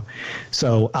 years ago.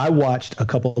 So I watched a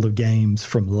couple of games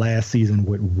from last season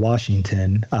with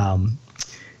Washington.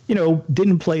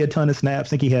 Didn't play a ton of snaps.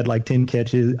 I think he had like 10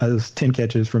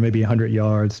 catches for maybe 100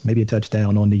 yards, maybe a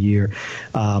touchdown on the year.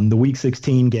 The Week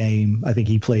 16 game, I think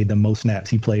he played the most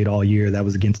snaps he played all year. That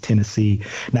was against Tennessee.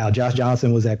 Now, Josh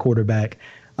Johnson was at quarterback.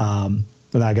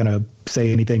 I'm not going to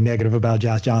say anything negative about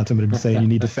Josh Johnson, but I'm just saying you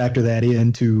need to factor that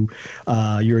into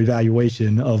your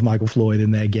evaluation of Michael Floyd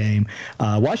in that game.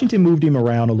 Washington moved him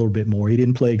around a little bit more. He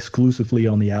didn't play exclusively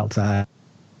on the outside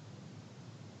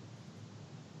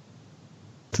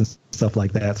and stuff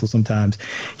like that. So sometimes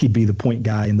he'd be the point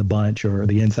guy in the bunch or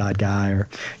the inside guy, or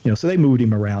so they moved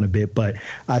him around a bit. But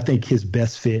I think his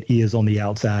best fit is on the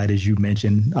outside, as you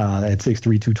mentioned, at 6'3",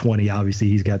 220. Obviously,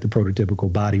 he's got the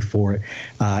prototypical body for it.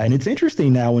 And it's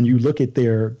interesting now when you look at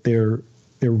their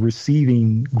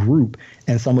receiving group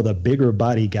and some of the bigger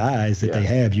body guys that they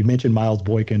have. You mentioned Miles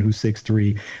Boykin, who's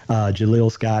 6'3", Jaleel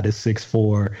Scott is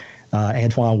 6'4".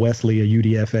 Antoine Wesley, a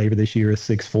UDFA for this year, is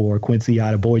 6'4". Quincy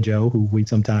Adebojo, who we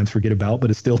sometimes forget about, but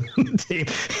is still on the team,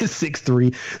 is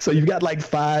 6'3". So you've got like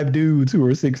 5 dudes who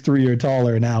are 6'3" or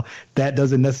taller. Now, that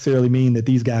doesn't necessarily mean that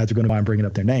these guys are going to mind bringing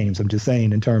up their names. I'm just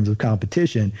saying in terms of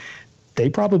competition, they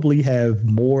probably have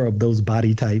more of those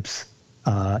body types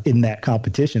in that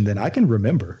competition than I can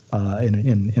remember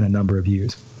in a number of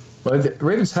years. Well, the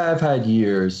Ravens have had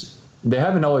years. They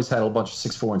haven't always had a bunch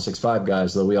of 6'4" and 6'5"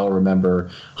 guys, though we all remember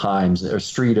Himes or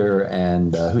Streeter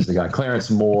and who's the guy,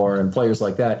 Clarence Moore and players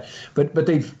like that. But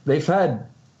they've had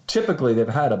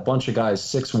a bunch of guys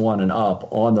 6'1" and up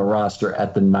on the roster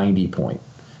at the 90 point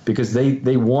because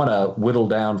they want to whittle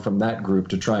down from that group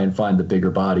to try and find the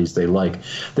bigger bodies they like.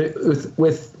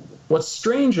 With what's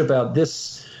strange about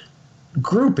this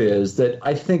group is that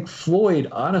I think Floyd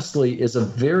honestly is a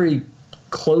very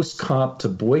close comp to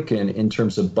Boykin in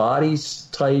terms of body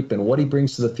type and what he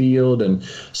brings to the field and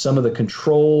some of the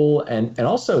control. And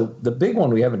also the big one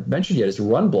we haven't mentioned yet is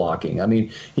run blocking. I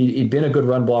mean, he'd been a good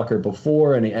run blocker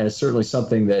before, and it's certainly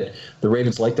something that the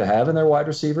Ravens like to have in their wide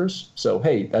receivers. So,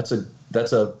 hey, that's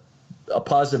a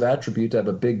positive attribute to have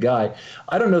a big guy.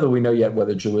 I don't know that we know yet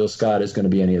whether Jaleel Scott is going to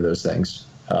be any of those things.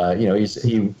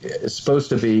 He is supposed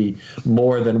to be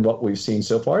more than what we've seen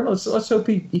so far. Let's hope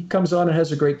he comes on and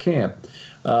has a great camp.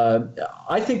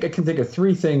 I think I can think of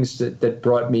 3 things that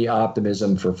brought me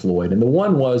optimism for Floyd. And the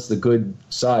one was the good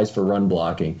size for run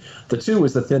blocking. The 2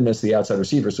 was the thinness of the outside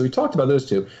receiver. So we talked about those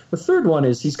 2. The third one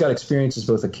is he's got experience as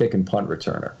both a kick and punt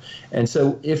returner. And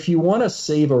so if you want to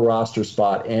save a roster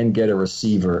spot and get a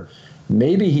receiver,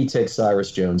 maybe he takes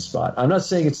Cyrus Jones' spot. I'm not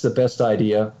saying it's the best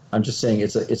idea. I'm just saying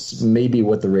it's maybe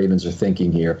what the Ravens are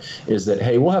thinking here is that,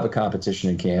 hey, we'll have a competition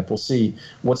in camp. We'll see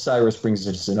what Cyrus brings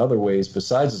us in other ways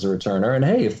besides as a returner. And,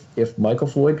 hey, if Michael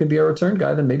Floyd can be our return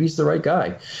guy, then maybe he's the right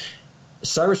guy.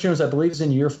 Cyrus Jones, I believe, is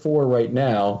in year 4 right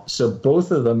now. So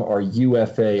both of them are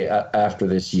UFA after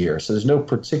this year. So there's no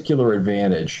particular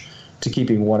advantage to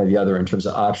keeping one or the other in terms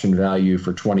of option value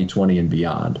for 2020 and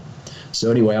beyond. So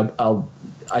anyway,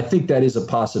 I think that is a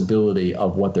possibility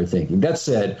of what they're thinking. That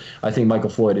said, I think Michael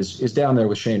Floyd is down there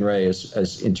with Shane Ray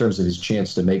as in terms of his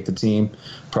chance to make the team,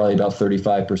 probably about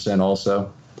 35%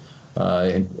 also.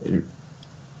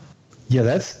 Yeah,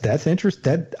 that's interesting.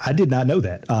 That I did not know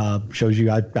that. Shows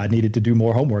you I needed to do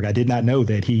more homework. I did not know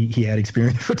that he had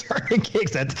experience returning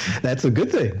kicks. That's a good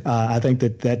thing. I think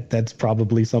that's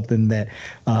probably something that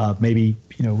maybe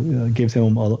gives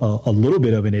him a little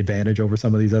bit of an advantage over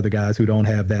some of these other guys who don't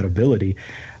have that ability.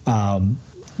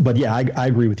 But yeah, I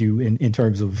agree with you in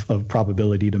terms of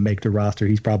probability to make the roster.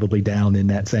 He's probably down in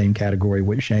that same category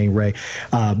with Shane Ray.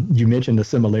 You mentioned the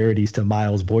similarities to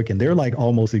Miles Boykin. They're like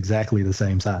almost exactly the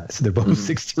same size. They're both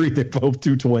 6'3". They're both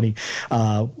 220.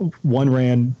 One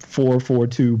ran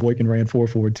 4.42. Boykin ran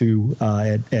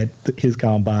 4.42 at his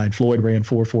combine. Floyd ran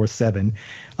 4.47.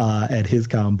 At his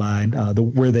combine,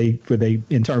 where they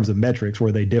in terms of metrics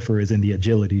where they differ is in the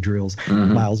agility drills.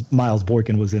 Miles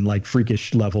Boykin was in like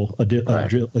freakish level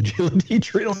agility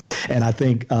drills. And I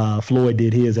think Floyd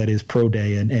did his at his pro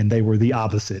day, and they were the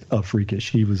opposite of freakish.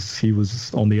 He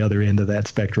was on the other end of that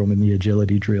spectrum in the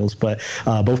agility drills. But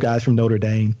both guys from Notre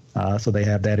Dame, so they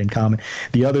have that in common.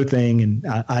 The other thing, and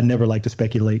I never like to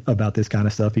speculate about this kind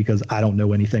of stuff because I don't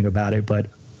know anything about it, but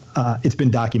it's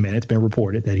been documented, it's been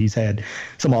reported that he's had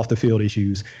some off the field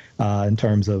issues in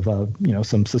terms of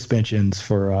some suspensions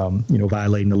for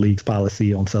violating the league's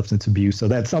policy on substance abuse. So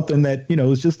that's something that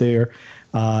is just there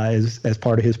as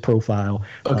part of his profile.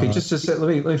 Okay,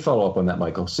 let me follow up on that,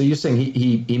 Michael. So you're saying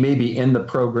he may be in the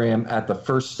program at the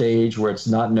first stage where it's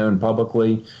not known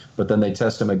publicly, but then they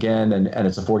test him again and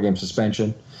it's a 4-game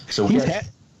suspension. So he's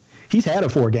had a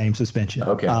 4-game suspension.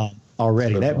 Okay.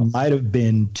 Already. That might have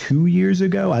been 2 years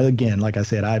ago. Like I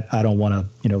said, I don't want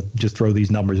to, just throw these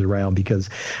numbers around because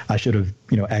I should have,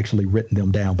 actually written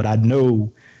them down. But I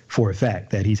know for a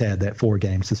fact that he's had that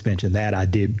 4-game suspension. That I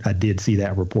did see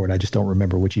that report. I just don't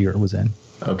remember which year it was in.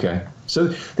 Okay.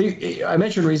 So I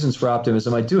mentioned reasons for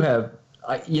optimism. I do have,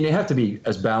 you have to be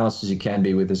as balanced as you can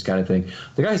be with this kind of thing.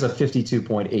 The guy has a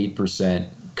 52.8%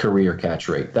 career catch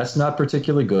rate. That's not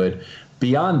particularly good.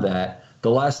 Beyond that, the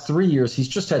last 3 years, he's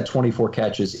just had 24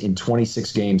 catches in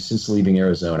 26 games since leaving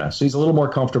Arizona. So he's a little more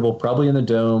comfortable, probably in the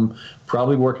dome,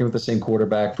 probably working with the same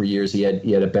quarterback for years. He had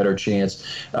a better chance,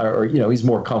 he's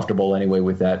more comfortable anyway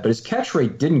with that. But his catch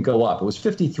rate didn't go up. It was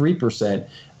 53%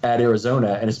 at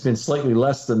Arizona, and it's been slightly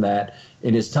less than that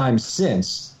in his time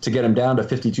since to get him down to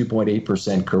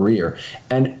 52.8% career.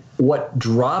 And what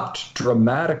dropped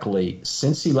dramatically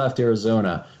since he left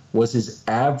Arizona was his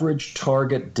average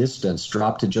target distance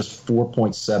dropped to just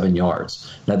 4.7 yards.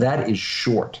 Now, that is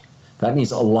short. That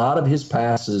means a lot of his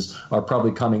passes are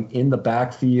probably coming in the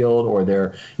backfield, or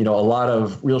they're, a lot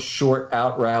of real short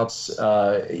out routes,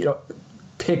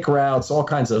 pick routes, all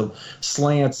kinds of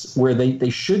slants where they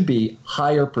should be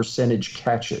higher percentage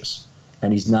catches,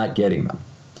 and he's not getting them.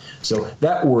 So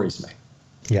that worries me.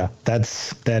 Yeah,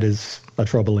 that is a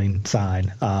troubling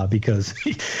sign because,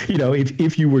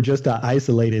 if you were just to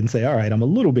isolate it and say, all right, I'm a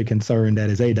little bit concerned that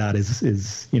his ADOT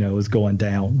is going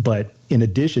down. But in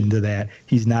addition to that,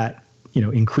 he's not,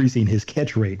 increasing his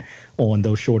catch rate on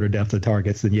those shorter depth of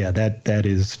targets. And yeah, that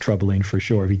is troubling for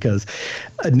sure, because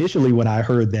initially when I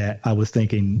heard that, I was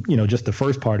thinking, just the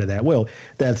first part of that, well,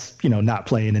 that's, not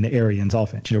playing in the Arians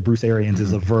offense. Bruce Arians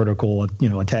is a vertical,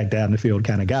 attack down the field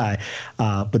kind of guy.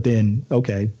 But then,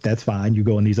 okay, that's fine. You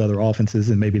go in these other offenses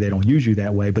and maybe they don't use you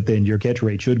that way, but then your catch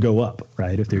rate should go up,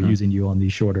 right, if they're using you on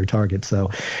these shorter targets. So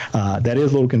that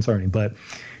is a little concerning. But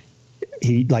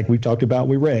he, like we've talked about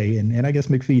with Ray, and I guess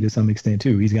McPhee to some extent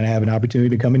too, he's going to have an opportunity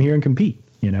to come in here and compete,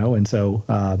 and so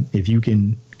if you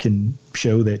can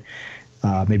show that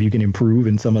maybe you can improve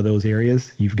in some of those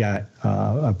areas, you've got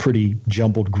a pretty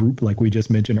jumbled group like we just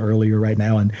mentioned earlier right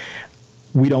now, and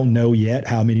we don't know yet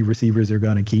how many receivers they're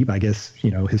going to keep. I guess,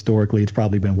 historically it's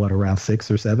probably been around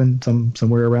 6 or 7,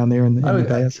 somewhere around there in the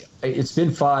past. It's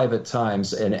been 5 at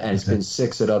times, and it's been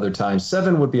 6 at other times.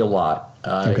 7 would be a lot.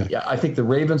 Yeah, I think the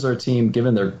Ravens are a team,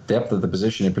 given their depth of the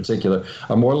position in particular,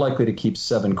 are more likely to keep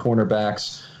 7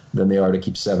 cornerbacks than they are to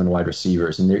keep 7 wide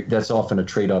receivers, and that's often a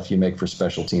trade-off you make for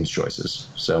special teams choices.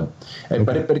 So,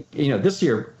 but this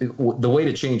year the way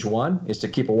to change one is to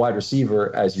keep a wide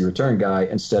receiver as your return guy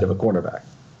instead of a cornerback.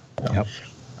 Yep.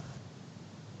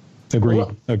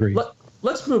 Agreed.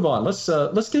 Let's move on.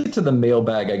 Let's get to the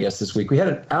mailbag, I guess, this week. We had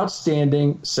an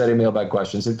outstanding set of mailbag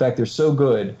questions. In fact, they're so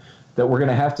good that we're going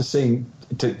to have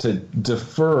to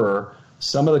defer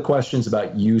some of the questions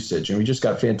about usage, and we just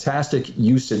got fantastic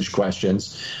usage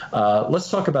questions.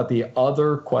 Let's talk about the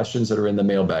other questions that are in the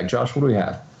mailbag. Josh, what do we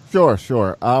have?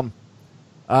 Sure. Well,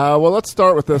 let's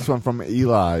start with this one from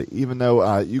Eli, even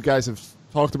though you guys have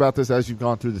talked about this as you've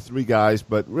gone through the 3 guys,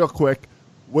 but real quick,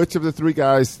 which of the 3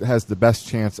 guys has the best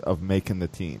chance of making the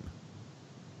team?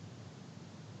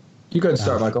 You go ahead and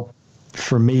start, Michael.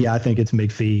 For me, I think it's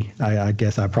McPhee. I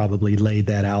guess I probably laid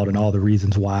that out and all the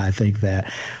reasons why I think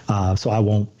that. So I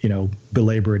won't,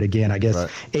 belabor it again. I guess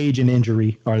age and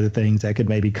injury are the things that could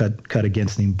maybe cut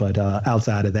against him. But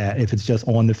outside of that, if it's just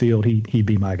on the field, he'd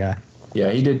be my guy.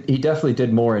 Yeah, he did. He definitely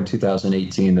did more in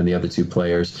 2018 than the other 2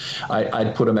 players.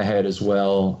 I'd put him ahead as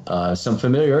well. Some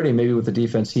familiarity maybe with the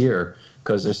defense here,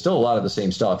 because there's still a lot of the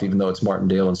same stuff, even though it's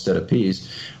Martindale instead of Pease.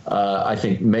 I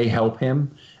think may help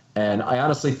him. And I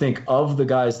honestly think of the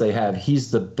guys they have, he's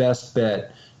the best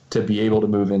bet to be able to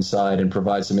move inside and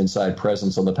provide some inside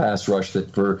presence on the pass rush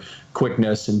that for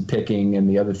quickness and picking and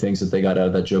the other things that they got out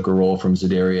of that Joker role from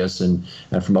Za'Darius and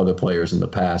from other players in the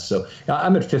past. So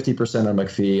I'm at 50% on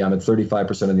McPhee. I'm at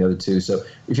 35% on the other 2. So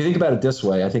if you think about it this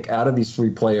way, I think out of these 3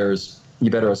 players, you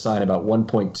better assign about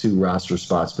 1.2 roster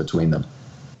spots between them.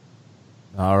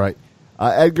 All right.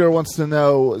 Edgar wants to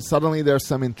know, suddenly there's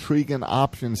some intriguing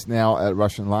options now at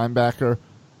Russian linebacker.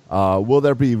 Will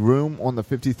there be room on the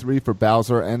 53 for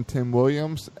Bowser and Tim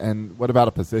Williams? And what about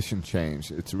a position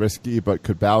change? It's risky, but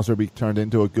could Bowser be turned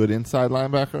into a good inside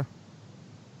linebacker?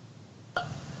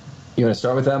 You want to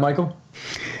start with that, Michael?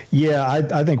 Yeah,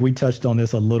 I think we touched on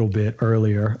this a little bit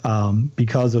earlier.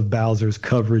 Because of Bowser's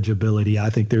coverage ability, I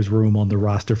think there's room on the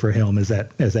roster for him as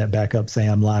that backup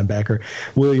Sam linebacker.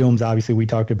 Williams, obviously, we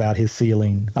talked about his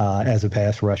ceiling as a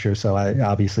pass rusher, so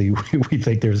we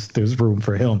think there's room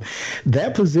for him.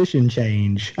 That position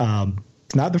change.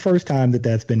 It's not the first time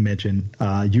that's been mentioned.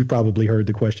 You've probably heard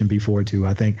the question before, too.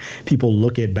 I think people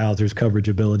look at Bowser's coverage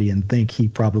ability and think he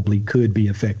probably could be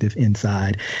effective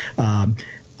inside.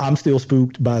 I'm still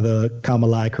spooked by the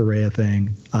Kamalai Correa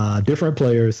thing. Different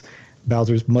players.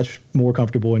 Bowser's much more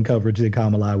comfortable in coverage than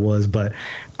Kamalai was, but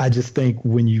I just think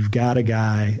when you've got a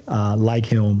guy like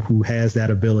him who has that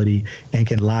ability and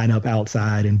can line up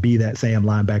outside and be that Sam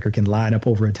linebacker, can line up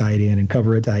over a tight end and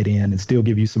cover a tight end and still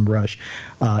give you some rush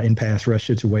in pass rush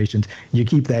situations, you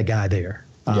keep that guy there.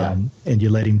 And you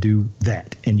let him do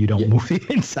that, and you don't move him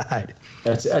inside.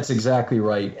 That's exactly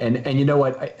right. And you know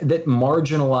what? That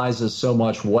marginalizes so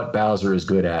much what Bowser is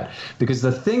good at, because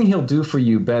the thing he'll do for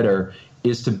you better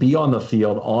is to be on the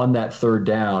field on that third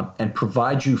down and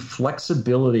provide you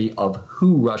flexibility of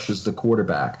who rushes the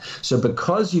quarterback. So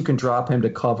because you can drop him to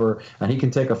cover and he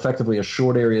can take effectively a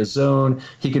short area zone,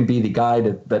 he can be the guy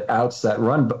that outs that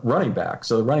running back.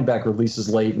 So the running back releases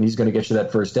late and he's going to get you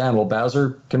that first down. Well,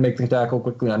 Bowser can make the tackle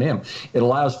quickly on him. It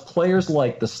allows players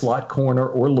like the slot corner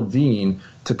or Levine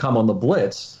to come on the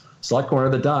blitz, slot corner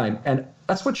of the dime, and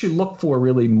that's what you look for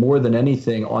really more than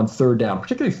anything on third down,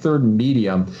 particularly third and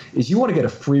medium, is you want to get a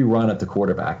free run at the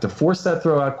quarterback to force that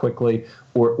throw out quickly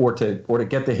or to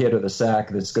get the hit or the sack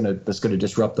that's going to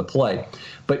disrupt the play.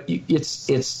 But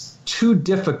it's too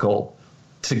difficult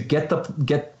to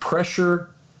get pressure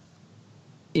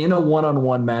in a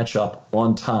one-on-one matchup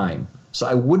on time. So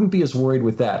I wouldn't be as worried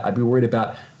with that. I'd be worried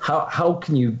about how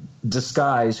can you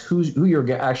disguise who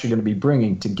you're actually going to be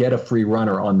bringing to get a free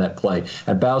runner on that play.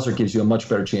 And Bowser gives you a much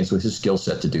better chance with his skill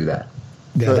set to do that.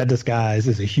 Yeah, that disguise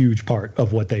is a huge part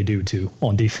of what they do, too,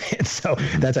 on defense. So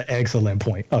that's an excellent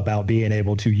point about being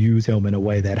able to use him in a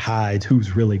way that hides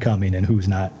who's really coming and who's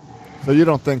not. So you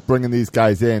don't think bringing these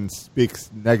guys in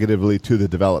speaks negatively to the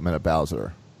development of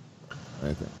Bowser?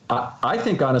 I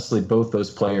think, honestly, both those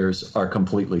players are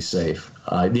completely safe.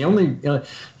 The only,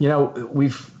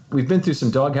 we've been through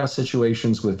some doghouse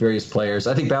situations with various players.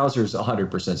 I think Bowser's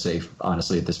 100% safe,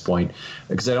 honestly, at this point,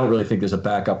 because I don't really think there's a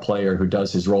backup player who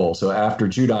does his role. So after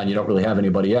Judon, you don't really have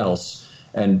anybody else.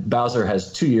 And Bowser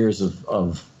has 2 years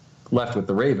of left with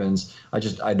the Ravens.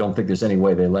 I don't think there's any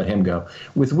way they let him go.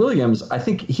 With Williams, I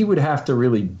think he would have to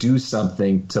really do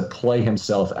something to play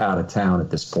himself out of town at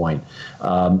this point.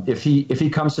 If he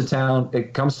comes to town,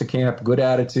 it comes to camp, good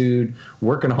attitude,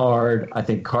 working hard, I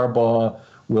think Harbaugh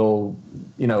will,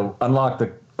 unlock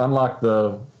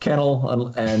the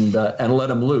kennel and let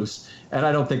him loose. And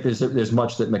I don't think there's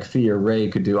much that McPhee or Ray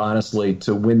could do, honestly,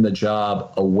 to win the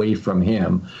job away from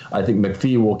him. I think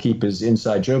McPhee will keep his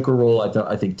inside joker role.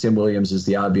 I think Tim Williams is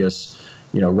the obvious,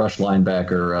 rush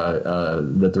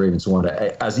linebacker that the Ravens want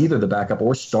as either the backup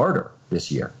or starter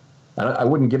this year. I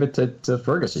wouldn't give it to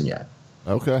Ferguson yet.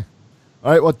 Okay.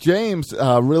 All right, well, James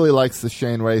really likes the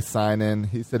Shane Ray sign-in.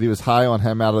 He said he was high on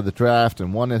him out of the draft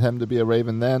and wanted him to be a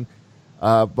Raven then.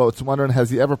 But was wondering, has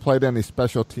he ever played any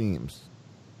special teams?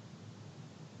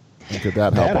 And could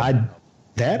that help him?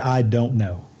 I don't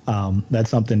know. That's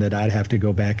something that I'd have to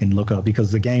go back and look up,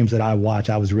 because the games that I watch,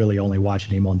 I was really only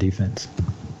watching him on defense.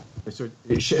 So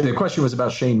the question was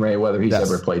about Shane Ray, whether he's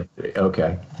ever played.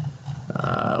 Okay.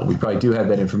 We probably do have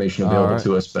that information available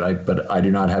to us, but I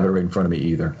do not have it right in front of me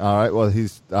either. All right.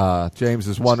 Well, James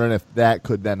is wondering if that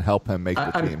could then help him make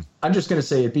the team. I'm just going to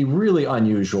say it'd be really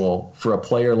unusual for a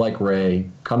player like Ray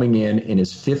coming in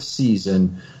his fifth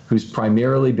season, who's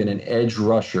primarily been an edge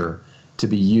rusher, to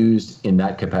be used in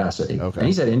that capacity. Okay. And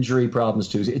he's had injury problems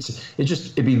too.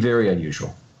 It'd be very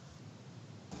unusual.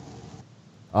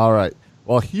 All right.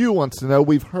 Well, Hugh wants to know,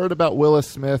 we've heard about Willis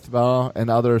Smith and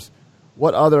others.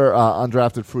 What other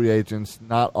undrafted free agents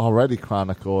not already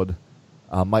chronicled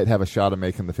might have a shot at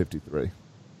making the 53?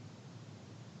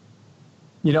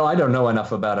 I don't know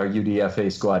enough about our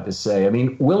UDFA squad to say. I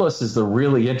mean, Willis is the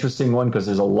really interesting one because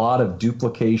there's a lot of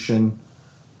duplication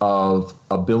of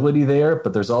ability there,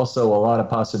 but there's also a lot of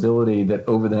possibility that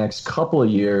over the next couple of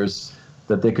years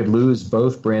that they could lose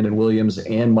both Brandon Williams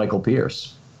and Michael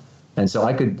Pierce. And so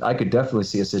I could definitely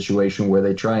see a situation where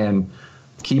they try and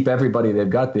keep everybody they've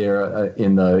got there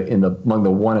among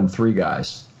the 1 and 3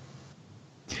 guys?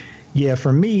 Yeah,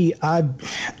 for me,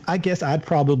 I guess I'd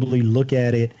probably look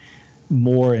at it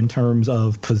more in terms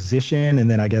of position, and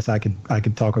then I guess I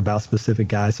could talk about specific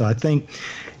guys. So I think,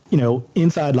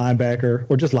 inside linebacker,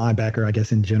 or just linebacker, I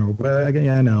guess in general. But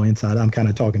I know inside, I'm kind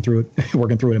of talking through it,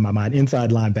 working through it in my mind. Inside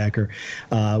linebacker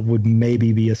would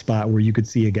maybe be a spot where you could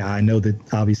see a guy. I know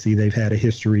that obviously they've had a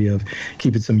history of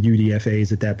keeping some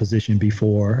UDFAs at that position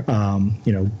before.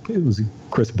 It was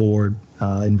Chris Board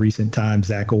in recent times,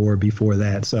 Zach Orr before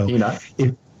that. So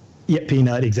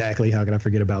Peanut, exactly. How could I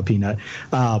forget about Peanut?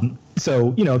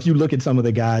 So, if you look at some of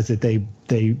the guys that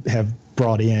they have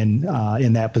brought in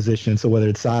that position, so whether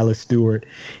it's Silas Stewart,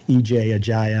 EJ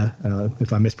Ajaya,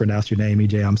 if I mispronounced your name,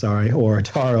 EJ, I'm sorry, or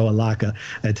Otaro Alaka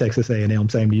at Texas A&M,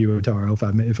 same to you, Otaro,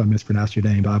 if I mispronounced your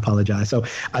name, I apologize. So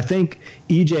I think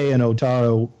EJ and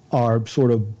Otaro are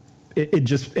sort of, it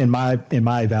just in my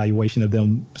evaluation of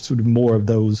them, sort of more of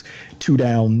those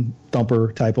 2-down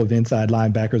thumper type of inside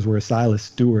linebackers, where Silas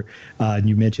Stewart, and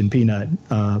you mentioned Peanut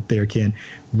there, Ken,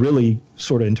 really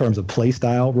sort of in terms of play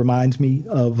style reminds me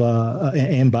of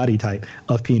and body type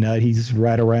of Peanut. He's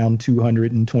right around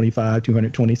 225,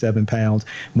 227 pounds,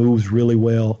 moves really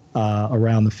well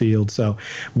around the field. So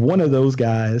one of those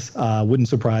guys wouldn't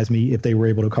surprise me if they were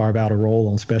able to carve out a role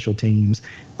on special teams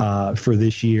for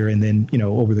this year, and then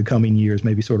over the coming years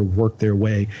maybe sort of work their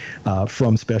way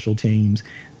from special teams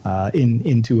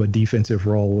into a defensive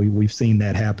role. We've seen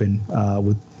that happen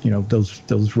with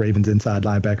those Ravens inside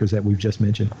linebackers that we've just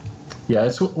mentioned. Yeah,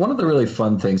 it's one of the really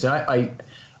fun things. I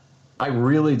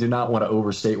really do not want to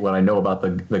overstate what I know about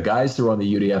the guys who are on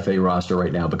the UDFA roster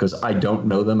right now, because I don't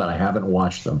know them and I haven't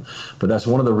watched them. But that's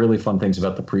one of the really fun things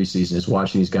about the preseason, is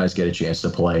watching these guys get a chance to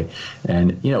play.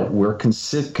 And we're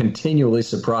continually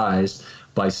surprised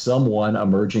by someone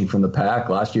emerging from the pack.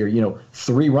 Last year,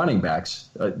 3 running backs,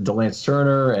 DeLance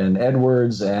Turner and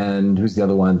Edwards, and who's the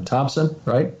other one? Thompson,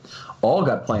 right? All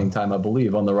got playing time, I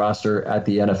believe, on the roster at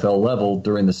the NFL level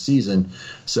during the season.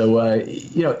 So,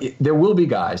 there will be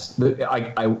guys.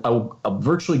 I'll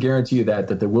virtually guarantee you that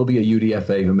there will be a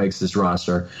UDFA who makes this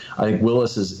roster. I think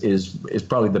Willis is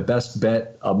probably the best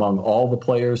bet among all the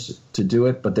players to do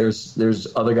it. But there's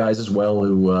other guys as well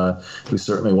who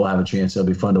certainly will have a chance. It'll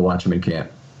be fun to watch them in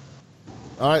camp.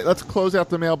 All right, let's close out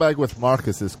the mailbag with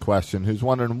Marcus's question, who's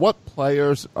wondering what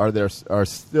players are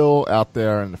still out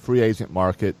there in the free agent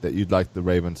market that you'd like the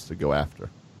Ravens to go after?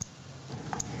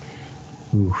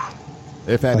 Ooh,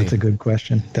 if any. That's a good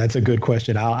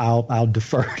question. I'll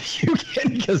defer to you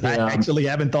again, because I actually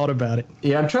haven't thought about it.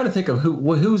 Yeah, I'm trying to think of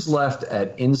who's left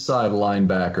at inside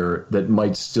linebacker that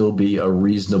might still be a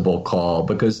reasonable call,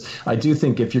 because I do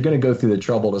think if you're going to go through the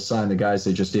trouble to sign the guys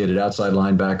they just did at outside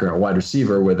linebacker and wide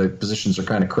receiver, where the positions are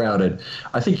kind of crowded,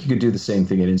 I think you could do the same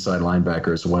thing at inside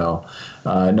linebacker as well.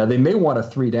 Now, they may want a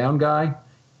 3-down guy,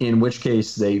 in which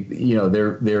case they're going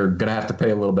to have to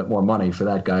pay a little bit more money for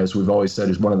that guy. As we've always said,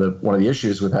 is one of the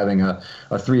issues with having a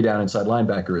 3-down inside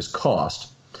linebacker is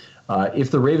cost. If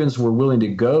the Ravens were willing to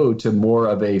go to more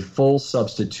of a full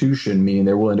substitution, meaning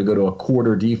they're willing to go to a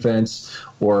quarter defense,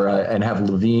 or and have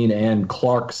Levine and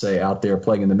Clark, say, out there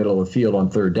playing in the middle of the field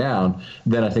on 3rd down,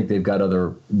 then I think they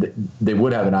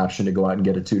would have an option to go out and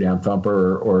get a 2-down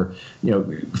thumper, or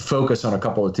focus on a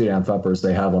couple of 2-down thumpers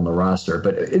they have on the roster.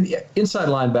 But inside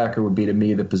linebacker would be, to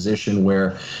me, the position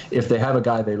where if they have a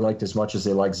guy they liked as much as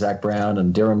they like Zach Brown,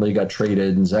 and Darren Lee got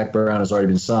traded and Zach Brown has already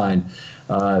been signed,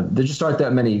 there just aren't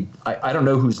that many. I don't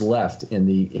know who's left in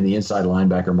the inside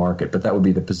linebacker market, but that would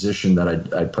be the position that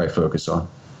I'd probably focus on.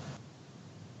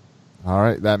 All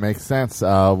right, that makes sense.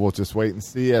 We'll just wait and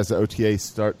see as the OTAs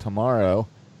start tomorrow.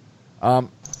 All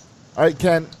right,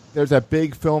 Ken, there's a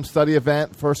big first film study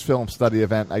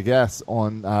event, I guess,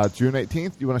 on June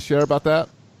 18th. You want to share about that?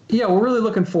 Yeah, we're really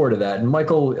looking forward to that. And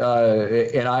Michael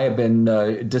and I have been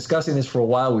discussing this for a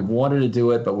while. We've wanted to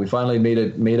do it, but we finally made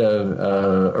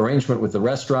a arrangement with the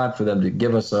restaurant for them to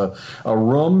give us a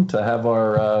room to have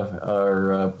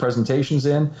our presentations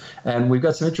in. And we've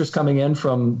got some interest coming in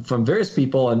from various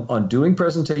people on doing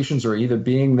presentations, or either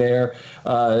being there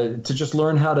to just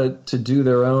learn how to do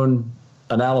their own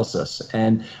analysis.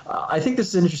 And I think this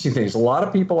is an interesting thing. There's a lot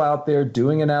of people out there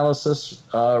doing analysis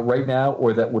right now,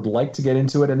 or that would like to get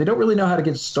into it, and they don't really know how to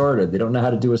get started. They don't know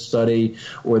how to do a study,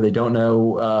 or they don't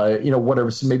know,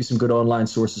 maybe some good online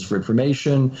sources for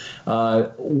information.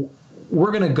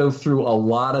 We're going to go through a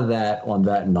lot of that on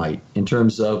that night, in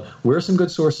terms of where are some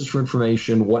good sources for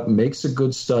information, what makes a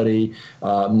good study.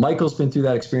 Michael's been through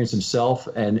that experience himself,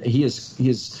 and he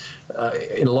has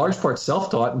in large part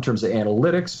self-taught in terms of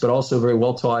analytics, but also very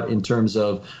well taught in terms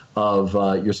of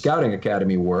your scouting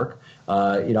academy work.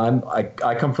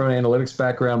 I come from an analytics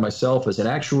background myself as an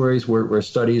actuary, where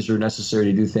studies are necessary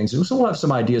to do things. And so we'll have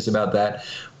some ideas about that.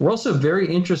 We're also very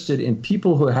interested in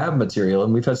people who have material,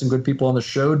 and we've had some good people on the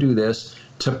show do this,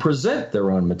 to present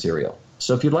their own material.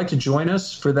 So if you'd like to join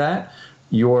us for that,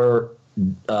 your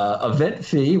event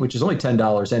fee, which is only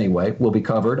 $10 anyway, will be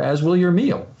covered, as will your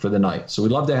meal for the night. So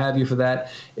we'd love to have you for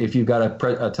that. If you've got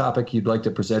a topic you'd like to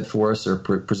present for us or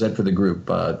present for the group,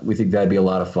 we think that'd be a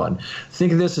lot of fun.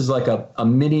 Think of this as like a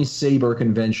mini Sabre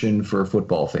convention for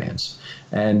football fans.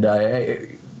 And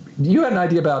you had an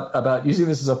idea about using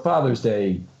this as a Father's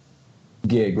Day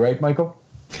gig, right, Michael?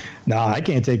 No, I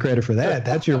can't take credit for that.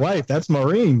 That's your wife. That's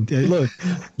Maureen. Look,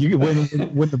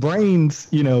 when the brains,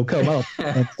 come up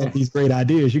and these great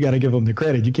ideas, you got to give them the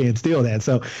credit. You can't steal that.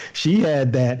 So she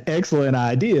had that excellent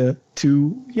idea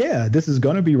this is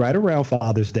going to be right around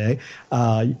Father's Day.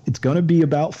 It's going to be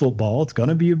about football. It's going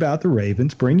to be about the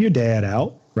Ravens. Bring your dad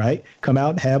out. Right? Come out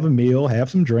and have a meal, have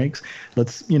some drinks.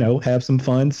 Let's, have some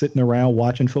fun sitting around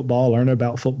watching football, learning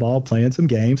about football, playing some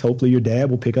games. Hopefully your dad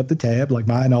will pick up the tab like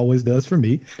mine always does for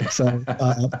me. So,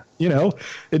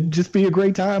 it'd just be a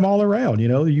great time all around.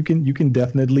 You can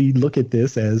definitely look at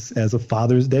this as a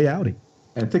Father's Day outing.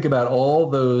 And think about all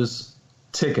those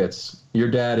tickets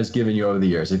your dad has given you over the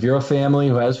years. If you're a family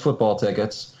who has football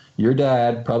tickets, your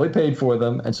dad probably paid for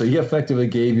them, and so he effectively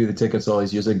gave you the tickets all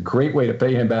these years. A great way to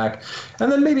pay him back,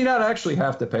 and then maybe not actually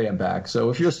have to pay him back.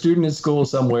 So if you're a student in school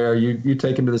somewhere, you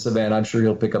take him to this event. I'm sure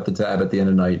he'll pick up the tab at the end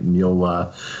of the night, and you'll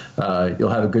have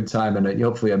a good time, and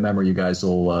hopefully a memory you guys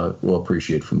will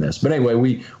appreciate from this. But anyway,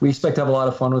 we expect to have a lot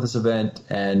of fun with this event,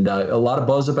 and a lot of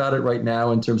buzz about it right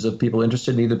now in terms of people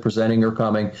interested in either presenting or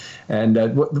coming. And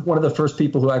one of the first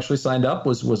people who actually signed up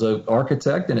was an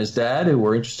architect and his dad who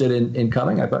were interested in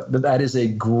coming. I thought that is a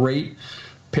great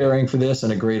pairing for this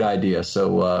and a great idea.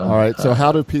 So, all right. So,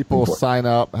 how do people sign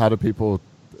up? How do people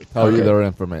tell you they're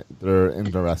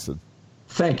interested?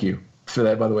 Thank you for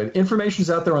that, by the way. The information's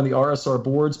out there on the RSR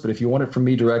boards, but if you want it from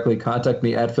me directly, contact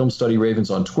me at Film Study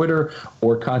Ravens on Twitter,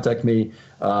 or contact me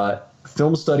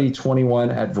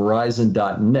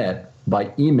filmstudy21@verizon.net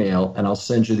by email, and I'll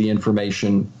send you the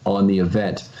information on the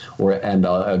event, and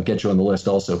I'll get you on the list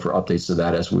also for updates to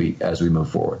that as we move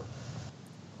forward.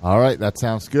 All right, that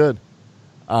sounds good.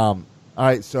 All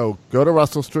right, so go to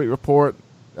Russell Street Report,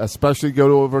 especially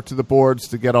go over to the boards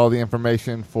to get all the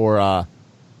information for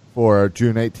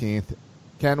June 18th.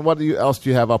 Ken, what else do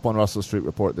you have up on Russell Street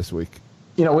Report this week?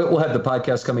 We'll have the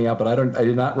podcast coming out, but I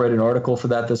did not write an article for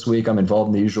that this week. I'm involved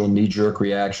in the usual knee-jerk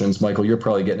reactions. Michael, you're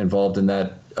probably getting involved in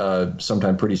that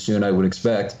sometime pretty soon, I would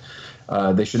expect.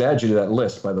 They should add you to that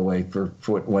list, by the way, for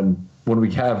when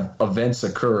we have events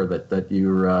occur that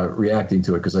you're reacting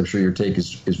to it, because I'm sure your take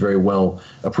is very well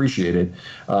appreciated.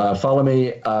 Follow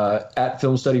me at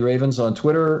Film Study Ravens on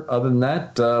Twitter. Other than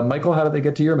that, Michael, how do they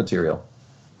get to your material?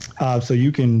 So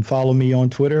you can follow me on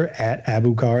Twitter at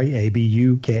Abukari,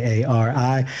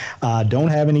 Abukari. Don't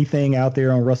have anything out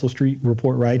there on Russell Street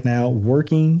Report right now.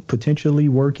 Potentially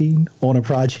working on a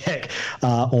project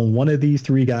on one of these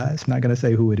three guys. I'm not going to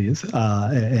say who it is.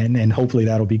 And hopefully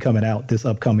that'll be coming out this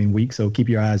upcoming week. So keep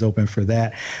your eyes open for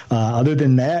that. Other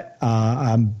than that,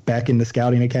 I'm back in the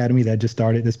Scouting Academy that just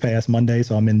started this past Monday.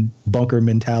 So I'm in bunker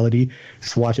mentality,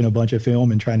 just watching a bunch of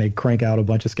film and trying to crank out a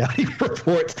bunch of scouting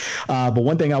reports. But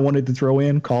one thing I wanted to throw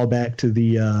in, call back to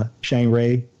the Shane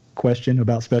Ray question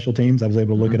about special teams. I was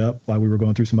able to look it up while we were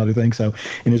going through some other things. So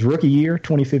in his rookie year,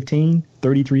 2015,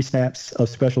 33 snaps of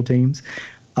special teams.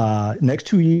 Next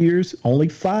 2 years, only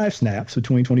 5 snaps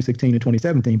between 2016 and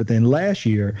 2017. But then last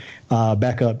year,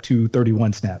 back up to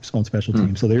 31 snaps on special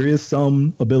teams. So there is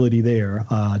some ability there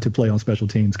to play on special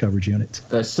teams coverage units.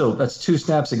 That's 2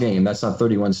 snaps a game. That's not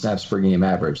 31 snaps per game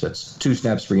average. That's 2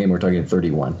 snaps per game. We're talking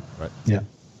 31. Right. Yeah.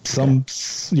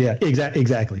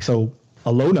 Exactly. So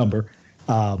a low number,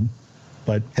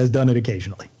 but has done it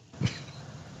occasionally.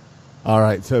 All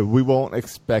right. So we won't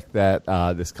expect that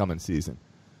this coming season.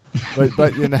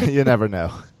 But you never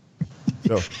know.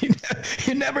 So.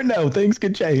 You never know. Things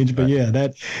could change. But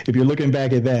that if you're looking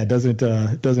back at that,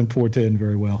 doesn't portend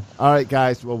very well. All right,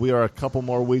 guys. Well, we are a couple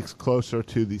more weeks closer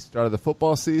to the start of the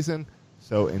football season,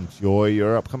 so enjoy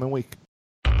your upcoming week.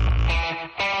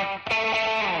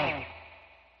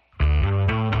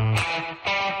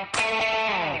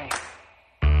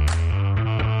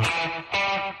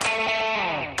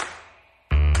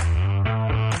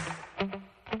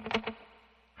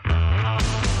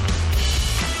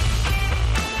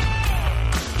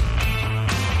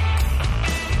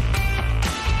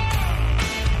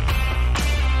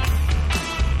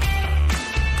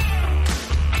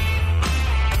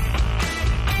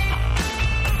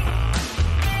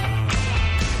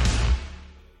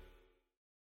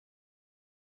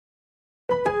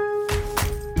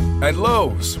 At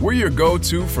Lowe's, we're your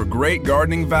go-to for great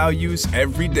gardening values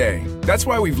every day. That's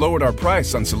why we've lowered our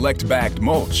price on select bagged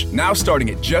mulch, now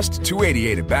starting at just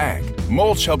 $2.88 a bag.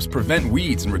 Mulch helps prevent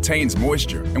weeds and retains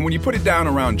moisture, and when you put it down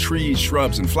around trees,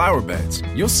 shrubs, and flower beds,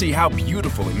 you'll see how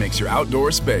beautiful it makes your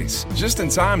outdoor space. Just in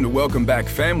time to welcome back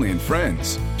family and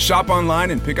friends. Shop online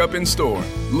and pick up in store.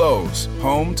 Lowe's,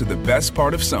 home to the best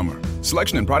part of summer.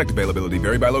 Selection and product availability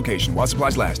vary by location. While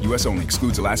supplies last, U.S. only.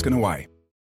 Excludes Alaska and Hawaii.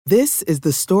 This is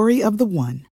the story of the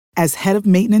one. As head of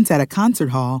maintenance at a concert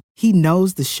hall, he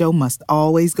knows the show must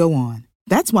always go on.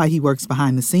 That's why he works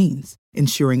behind the scenes,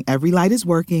 ensuring every light is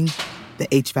working, the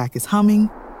HVAC is humming,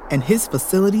 and his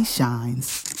facility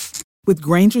shines. With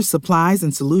Grainger's supplies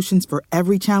and solutions for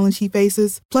every challenge he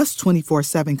faces, plus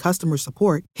 24/7 customer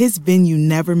support, his venue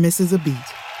never misses a beat.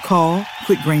 Call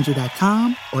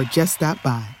quickgrainger.com or just stop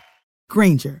by.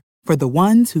 Grainger, for the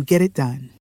ones who get it done.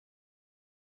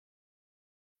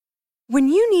 When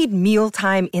you need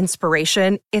mealtime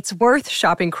inspiration, it's worth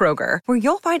shopping Kroger, where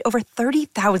you'll find over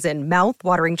 30,000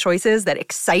 mouth-watering choices that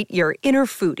excite your inner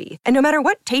foodie. And no matter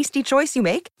what tasty choice you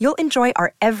make, you'll enjoy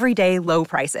our everyday low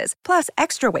prices, plus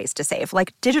extra ways to save,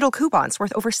 like digital coupons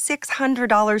worth over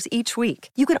 $600 each week.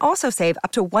 You can also save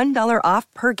up to $1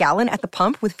 off per gallon at the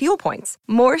pump with fuel points.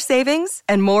 More savings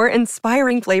and more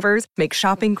inspiring flavors make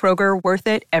shopping Kroger worth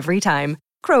it every time.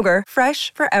 Kroger,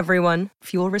 fresh for everyone.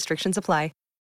 Fuel restrictions apply.